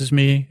advises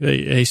me?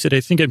 I said,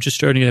 I think I'm just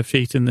starting to have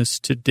faith in this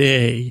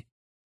today.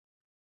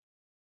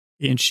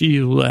 And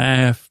she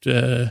laughed,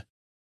 but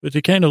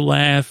the kind of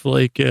laugh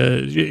like,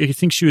 I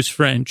think she was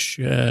French,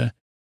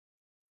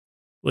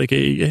 like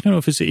I don't know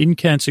if it's an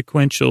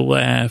inconsequential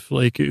laugh,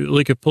 like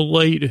a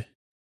polite,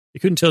 I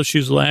couldn't tell if she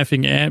was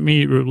laughing at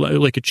me or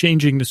like a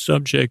changing the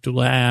subject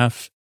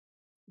laugh,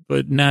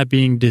 but not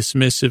being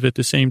dismissive at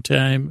the same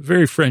time.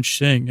 Very French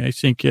thing. I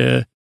think,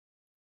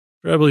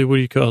 probably, what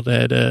do you call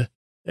that?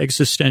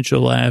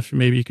 Existential laugh.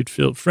 Maybe you could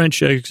feel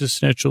French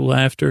existential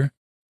laughter.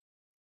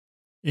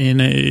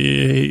 And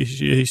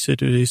I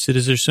said,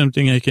 is there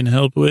something I can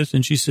help with?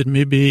 And she said,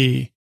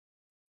 maybe.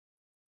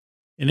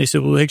 And I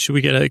said, well,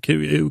 actually,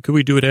 could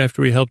we do it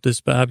after we help this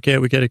bobcat?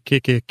 We got to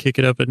kick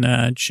it up a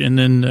notch. And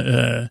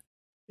then,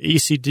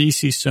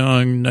 AC/DC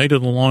song, Night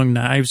of the Long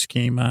Knives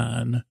came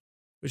on,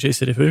 which I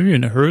said, if I've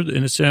even heard,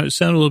 and it sounded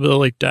a little bit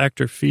like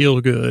Dr.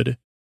 Feelgood.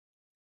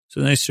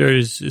 So then I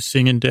started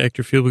singing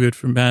Dr. Feelgood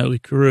from Motley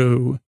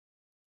Crue,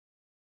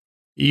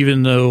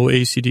 even though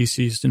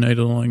AC/DC's The Night of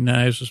the Long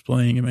Knives was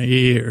playing in my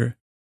ear.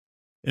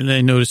 And then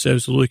I noticed I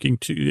was looking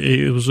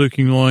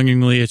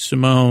longingly at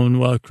Simone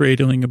while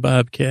cradling a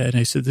bobcat. And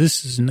I said,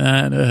 this is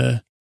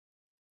not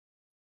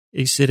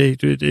he said,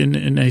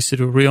 and I said,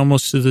 are we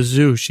almost to the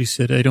zoo? She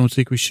said, I don't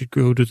think we should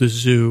go to the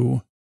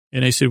zoo.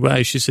 And I said,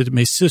 why? She said,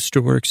 my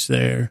sister works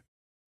there.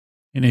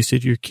 And I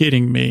said, you're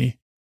kidding me.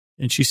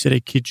 And she said,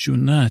 I kid you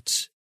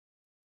not.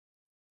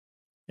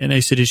 And I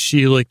said, is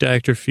she like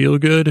Dr.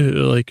 Feelgood?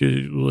 Like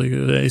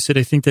I said,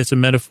 I think that's a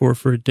metaphor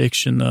for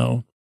addiction,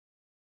 though.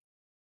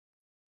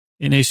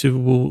 And I said,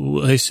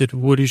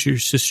 what does your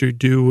sister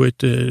do at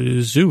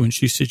the zoo? And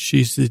she said,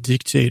 she's the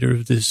dictator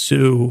of the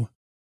zoo.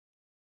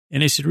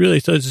 And I said, really? I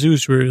thought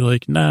zoos were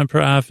like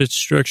nonprofit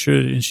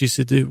structured. And she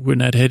said, we're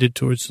not headed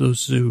towards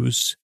those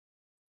zoos.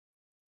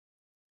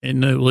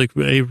 And I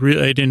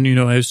didn't,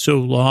 I was so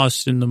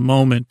lost in the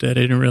moment that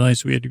I didn't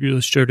realize we had really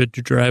started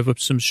to drive up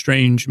some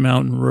strange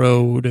mountain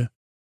road.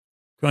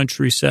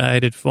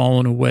 Countryside had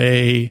fallen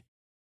away.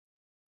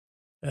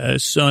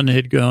 Sun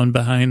had gone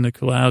behind the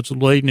clouds.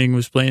 Lightning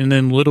was playing. And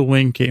then Little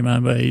Wing came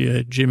on by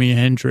Jimi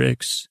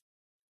Hendrix.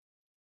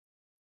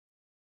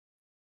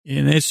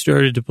 And it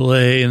started to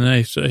play, and then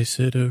I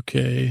said,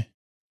 okay.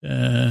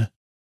 And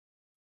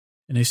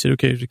I said,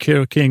 okay,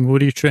 Carole King,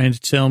 what are you trying to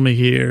tell me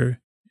here?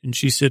 And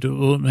she said,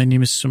 oh, my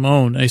name is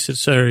Simone. I said,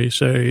 sorry.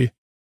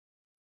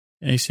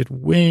 And I said,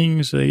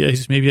 wings. I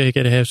said, maybe I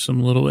got to have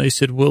some little, I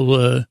said,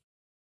 well,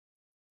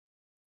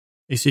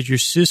 I said, your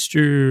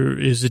sister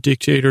is the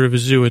dictator of a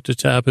zoo at the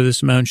top of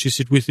this mountain. She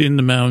said, within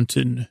the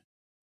mountain.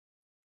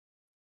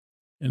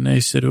 And I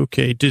said,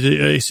 okay. Do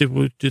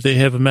they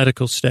have a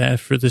medical staff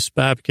for this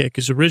bobcat?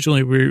 Because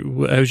originally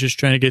I was just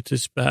trying to get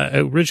this.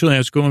 Originally, I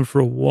was going for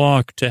a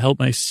walk to help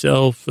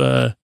myself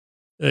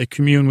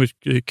commune with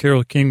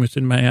Carole King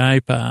within my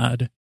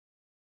iPod.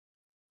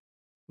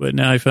 But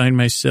now I find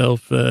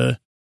myself. I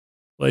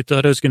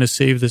thought I was going to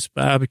save this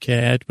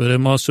bobcat, but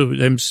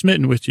I'm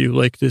smitten with you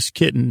like this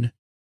kitten.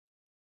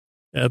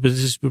 But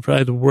this is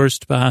probably the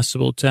worst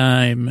possible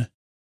time.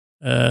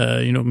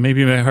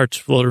 Maybe my heart's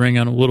fluttering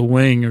on a little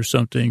wing or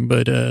something,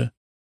 but,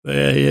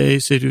 I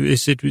said, and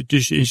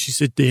she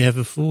said, they have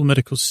a full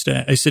medical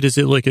staff. I said, is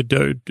it like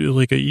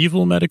a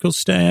evil medical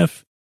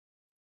staff?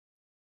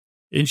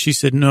 And she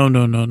said, no.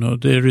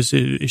 There is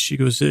she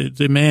goes,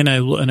 the man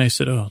and I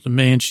said, oh, the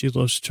man she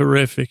loves,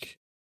 terrific.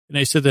 And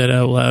I said that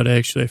out loud.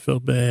 Actually, I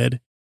felt bad.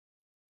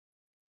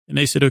 And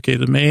I said, okay,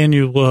 the man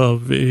you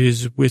love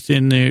is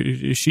within there.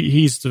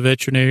 He's the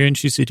veterinarian.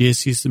 She said,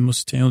 yes, he's the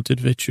most talented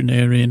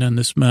veterinarian on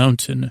this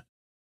mountain.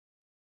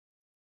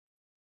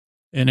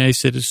 And I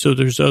said, so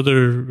there's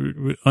other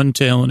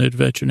untalented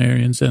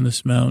veterinarians on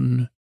this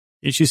mountain.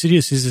 And she said,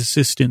 yes, his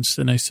assistants.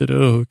 And I said,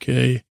 oh,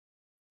 okay.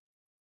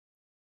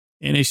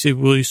 And I said,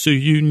 well, so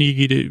you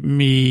need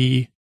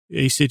me.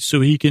 I said,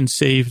 so he can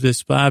save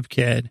this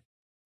bobcat.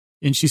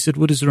 And she said,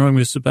 what is wrong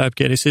with the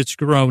bobcat? I said, it's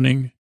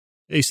groaning.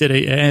 I said,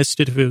 I asked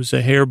it if it was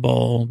a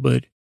hairball,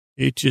 but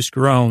it just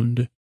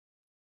groaned.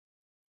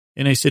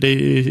 And I said,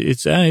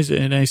 its eyes,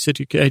 and I said,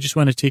 I just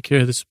want to take care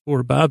of this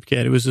poor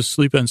bobcat. It was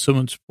asleep on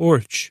someone's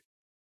porch.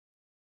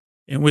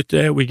 And with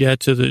that, we got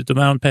to the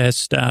mountain pass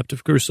stopped,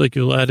 of course, like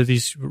a lot of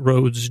these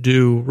roads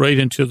do, right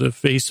into the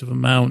face of a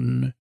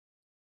mountain.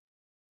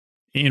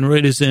 And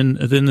right as then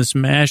this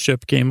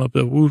mashup came up,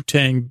 the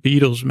Wu-Tang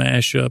Beatles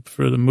mashup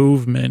for the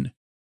movement.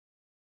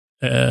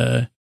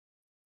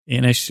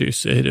 And I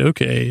said,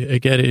 okay, I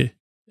get it.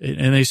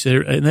 And they said,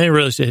 and they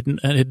realized I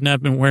had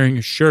not been wearing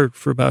a shirt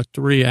for about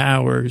 3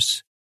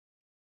 hours.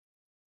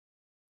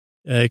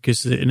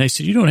 And I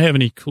said, you don't have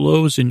any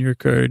clothes in your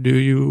car, do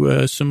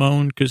you,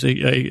 Simone? Because I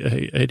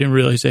didn't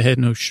realize I had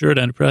no shirt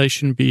on. I probably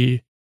shouldn't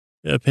be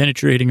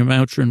penetrating a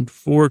mountain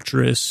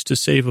fortress to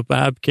save a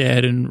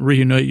bobcat and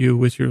reunite you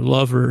with your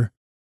lover.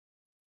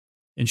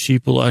 And she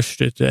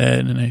blushed at that.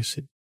 And I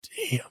said,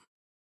 damn.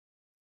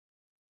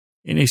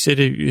 And he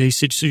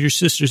said, so your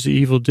sister's the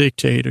evil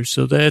dictator,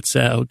 so that's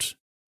out.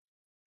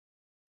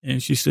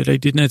 And she said, I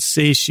did not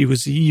say she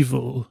was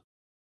evil.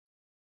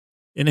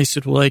 And I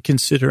said, well, I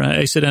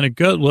said, on a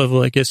gut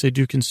level, I guess I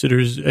do consider,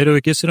 I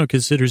guess I don't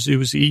consider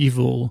Zeus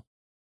evil.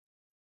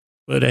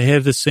 But I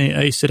have I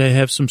said, I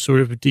have some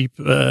sort of a deep,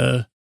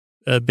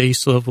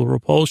 base level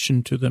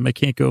repulsion to them. I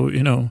can't go,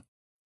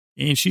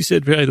 And she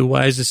said, probably the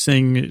wisest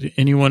thing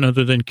anyone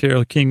other than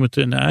Carole King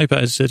within the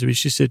Ipod said to me,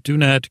 she said, do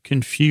not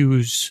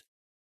confuse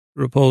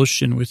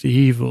repulsion with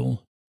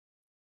evil.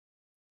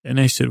 And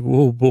I said,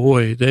 whoa,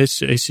 boy, I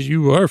said,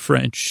 you are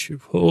French.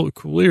 Oh,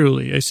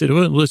 clearly. I said,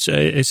 well, I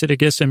said, I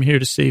guess I'm here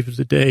to save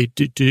the day.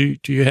 Do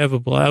you have a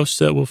blouse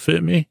that will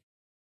fit me?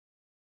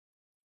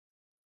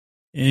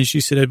 And she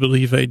said, I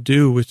believe I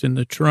do, within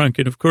the trunk.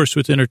 And of course,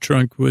 within her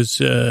trunk was,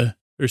 some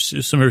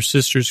of her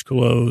sister's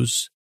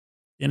clothes.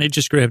 And I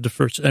just grabbed the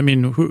first, at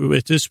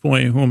this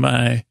point, who am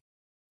I?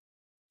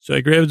 So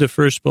I grabbed the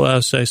first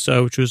blouse I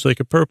saw, which was like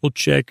a purple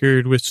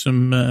checkered with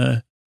some,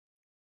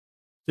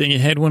 thing.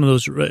 It had one of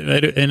those,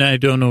 and I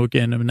don't know,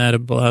 again, I'm not a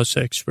blouse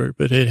expert,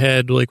 but it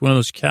had like one of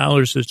those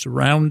collars that's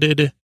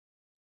rounded,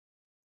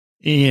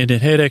 and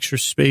it had extra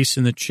space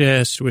in the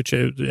chest, which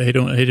I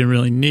didn't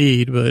really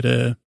need,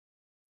 but,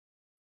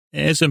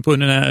 as I'm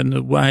putting it on,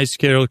 the wise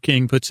Carole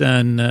King puts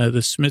on,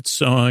 the Smith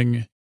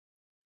song,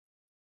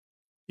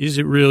 Is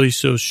It Really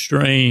So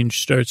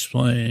Strange, starts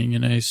playing,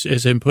 and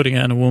as I'm putting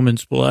on a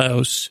woman's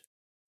blouse,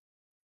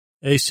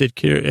 I said,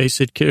 Carole,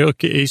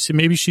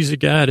 maybe she's a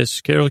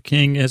goddess. Carole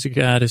King, as a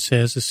goddess,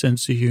 has a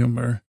sense of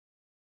humor.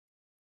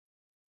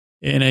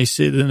 And I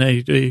said,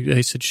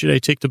 I said, should I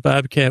take the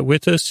Bobcat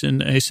with us?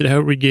 And I said, how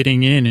are we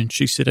getting in? And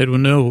she said, I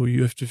don't know.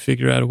 You have to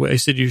figure out a way. I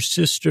said, your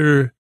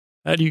sister,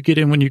 how do you get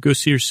in when you go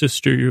see your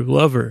sister, your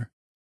lover?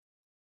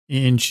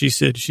 And she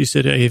said,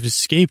 I have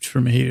escaped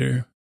from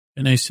here.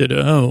 And I said,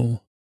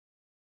 oh.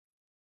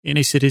 And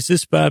I said, is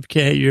this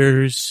Bobcat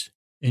yours?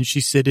 And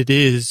she said, it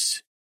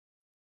is.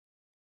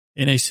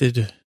 And I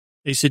said,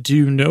 do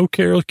you know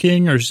Carole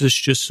King, or is this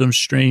just some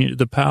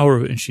the power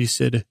of it? And she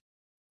said,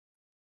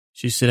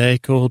 I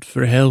called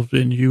for help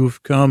and you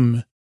have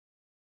come.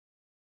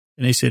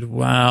 And I said,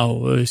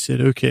 wow. I said,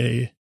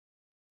 okay.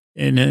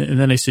 And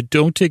then I said,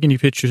 don't take any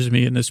pictures of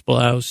me in this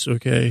blouse,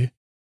 okay?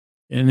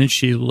 And then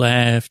she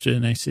laughed,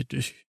 and I said,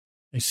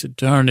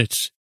 darn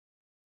it.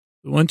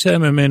 The one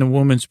time I'm in a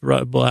woman's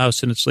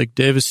blouse and it's like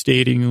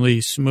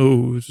devastatingly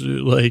smooth,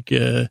 like,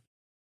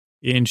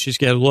 and she's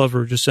got a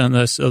lover just on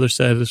this other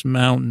side of this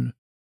mountain.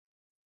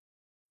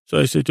 So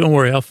I said, don't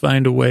worry, I'll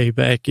find a way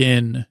back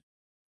in.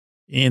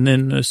 And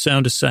then the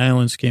Sound of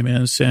Silence came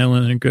in,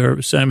 Simon and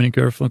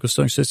Garfunkel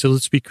song. So I said,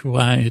 let's be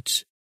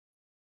quiet.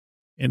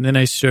 And then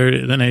I said,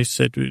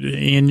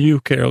 and you,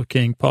 Carole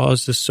King,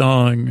 pause the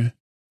song.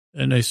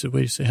 And I said,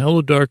 wait a second.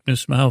 Hello,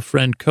 darkness, my old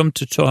friend, come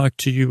to talk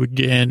to you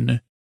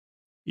again.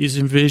 He's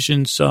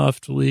envisioned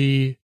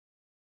softly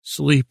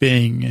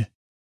sleeping.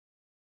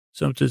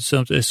 Something.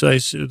 So I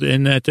said,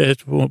 and at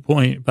that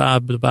point,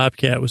 the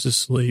Bobcat was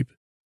asleep.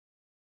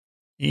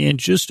 And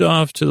just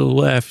off to the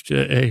left,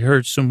 I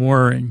heard some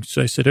whirring.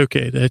 So I said,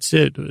 okay, that's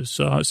it.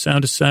 So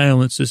Sound of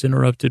Silence is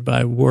interrupted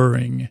by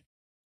whirring.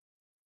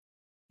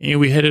 And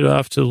we headed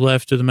off to the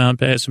left of the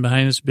mountain pass, and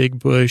behind this big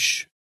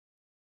bush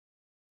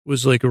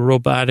was like a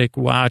robotic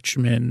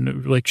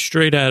watchman, like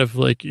straight out of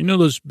like,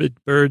 those big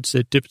birds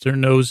that dip their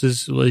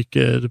noses, like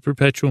the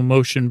perpetual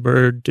motion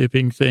bird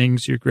dipping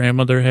things your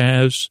grandmother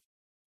has.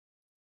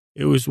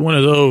 It was one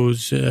of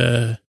those,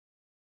 and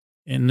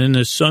then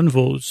the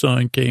Sunvolt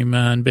song came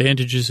on,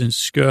 Bandages and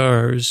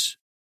Scars.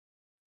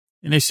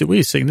 And I said, wait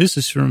a second, this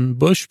is from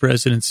Bush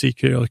presidency,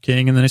 Carole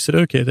King. And then I said,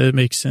 okay, that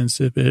makes sense.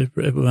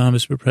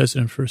 Obama's been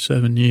president for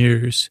 7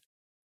 years.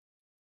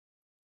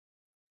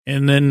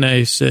 And then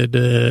I said,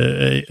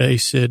 like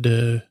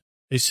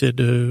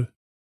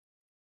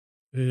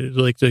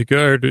the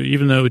guard,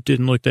 even though it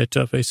didn't look that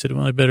tough, I said,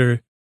 well, I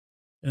better.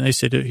 And I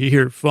said,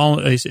 here, fall.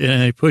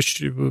 And I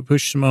pushed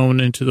Simone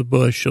into the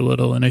bush a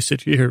little. And I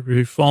said, here,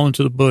 fall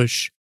into the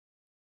bush.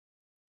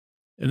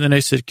 And then I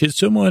said,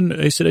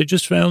 I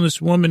just found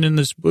this woman in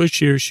this bush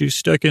here. She's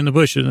stuck in the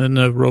bush. And then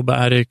the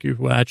robotic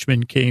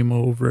watchman came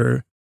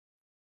over.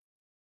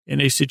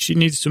 And I said, she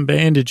needs some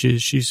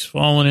bandages. She's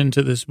fallen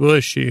into this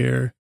bush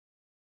here.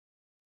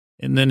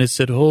 And then it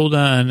said, hold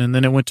on. And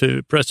then I went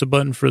to press a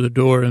button for the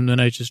door. And then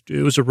it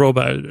was a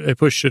robot. I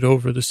pushed it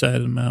over the side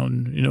of the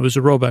mountain. It was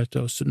a robot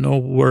though, so no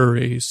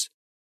worries.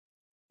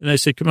 And I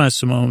said, come on,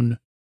 Simone.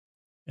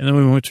 And then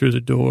we went through the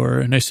door.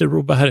 And I said,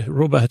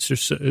 robots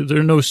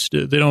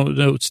they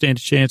don't stand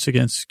a chance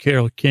against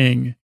Carole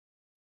King.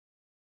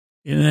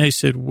 And then I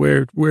said,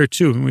 where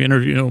to? And we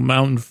entered,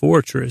 Mountain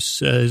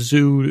Fortress,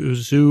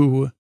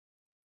 zoo.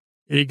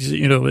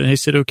 And I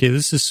said, okay,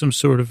 this is some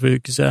sort of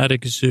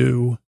exotic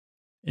zoo.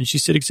 And she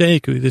said,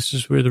 exactly, this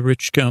is where the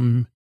rich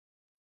come.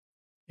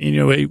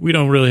 And, we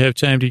don't really have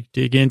time to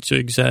dig into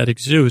exotic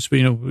zoos,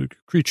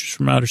 but, creatures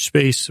from outer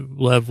space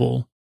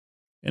level.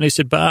 And I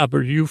said, Bob,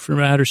 are you from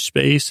outer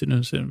space? And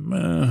I said,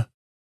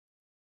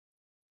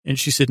 And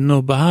she said,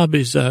 no, Bob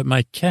is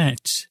my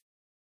cat.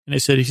 And I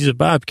said, he's a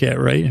bobcat,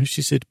 right? And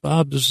she said,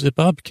 Bob, this is a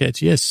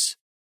bobcat, yes.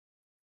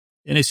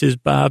 And I says,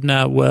 Bob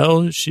not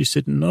well? She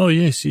said, no,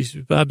 yes,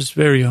 Bob's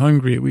very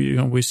hungry.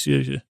 We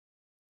see.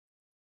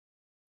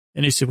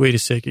 And he said, wait a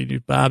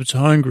second, Bob's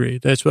hungry.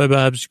 That's why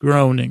Bob's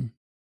groaning.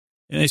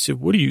 And I said,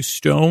 what are you,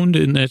 stoned?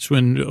 And that's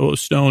when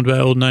Stoned by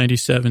Old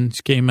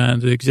 97s came on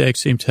at the exact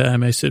same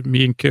time. I said,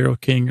 me and Carole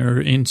King are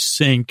in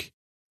sync.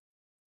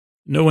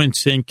 No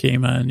NSYNC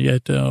came on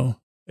yet, though.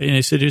 And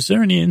I said, is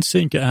there any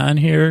NSYNC on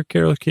here,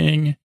 Carole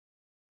King?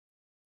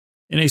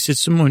 And I said,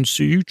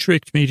 so you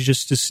tricked me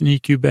just to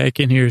sneak you back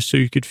in here so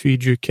you could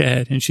feed your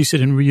cat. And she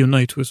said, and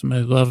reunite with my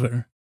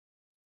lover.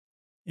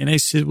 And I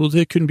said, well,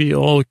 that couldn't be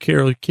all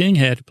Carole King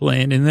had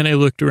planned. And then I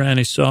looked around,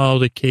 I saw all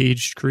the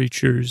caged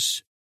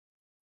creatures.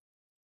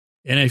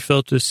 And I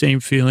felt the same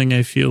feeling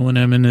I feel when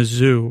I'm in a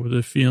zoo,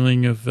 the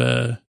feeling of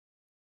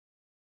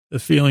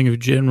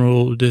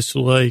general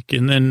dislike.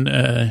 And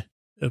then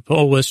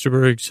Paul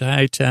Westerberg's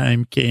High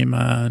Time came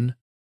on.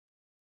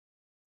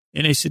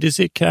 And I said, is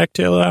it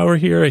cocktail hour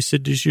here? I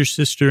said, does your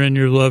sister and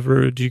your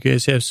lover, do you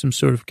guys have some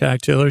sort of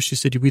cocktail? Or she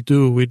said, we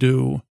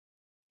do.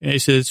 And I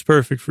said, it's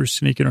perfect for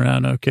sneaking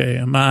around. Okay,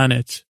 I'm on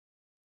it.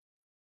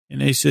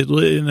 And I said,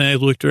 and I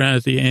looked around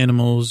at the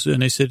animals,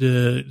 and I said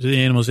to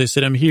the animals, I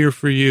said, I'm here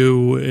for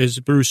you as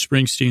Bruce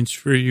Springsteen's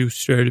For You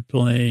started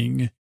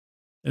playing.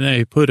 And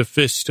I put a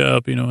fist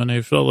up, and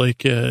I felt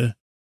like a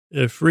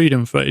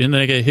freedom fight. And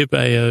then I got hit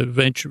by a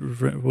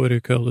what do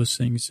you call those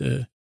things?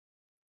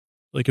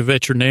 Like a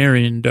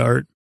veterinarian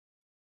dart.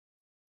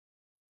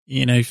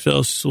 And I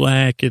fell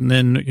slack. And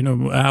then,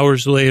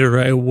 hours later,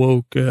 I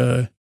woke,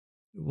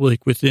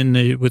 like within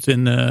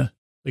the,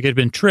 like I'd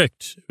been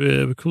tricked,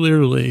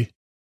 clearly.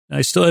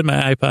 I still had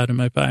my iPod in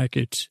my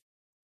pocket.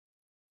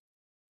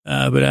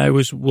 But I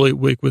was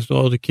awake with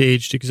all the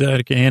caged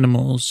exotic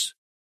animals.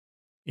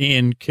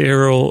 And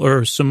Carole,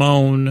 or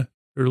Simone,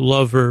 her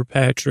lover,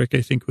 Patrick,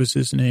 I think was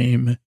his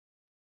name.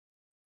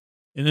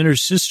 And then her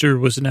sister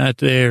was not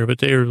there, but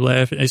they were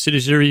laughing. I said,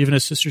 is there even a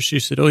sister? She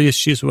said, oh, yes,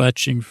 she's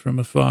watching from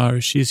afar.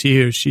 She's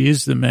here. She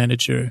is the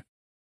manager.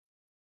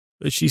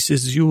 But she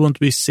says, you won't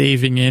be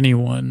saving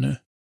anyone.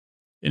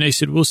 And I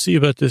said, we'll see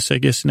about this, I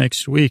guess,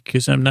 next week,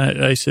 because I'm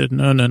not. I said,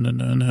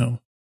 no.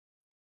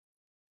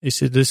 I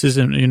said, this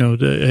isn't,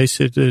 I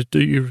said,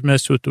 you've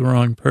messed with the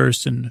wrong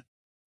person.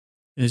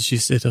 And she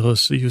said, oh,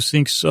 so you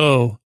think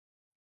so?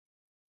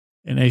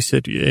 And I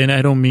said, and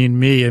I don't mean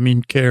me, I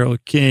mean Carole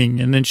King.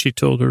 And then she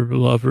told her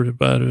lover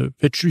about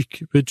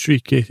Patrick,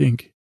 I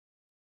think.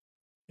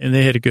 And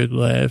they had a good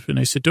laugh. And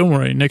I said, don't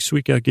worry, next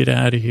week I'll get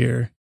out of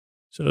here.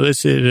 So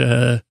that's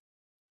it.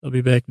 I'll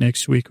be back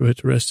next week with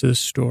the rest of the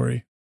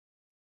story.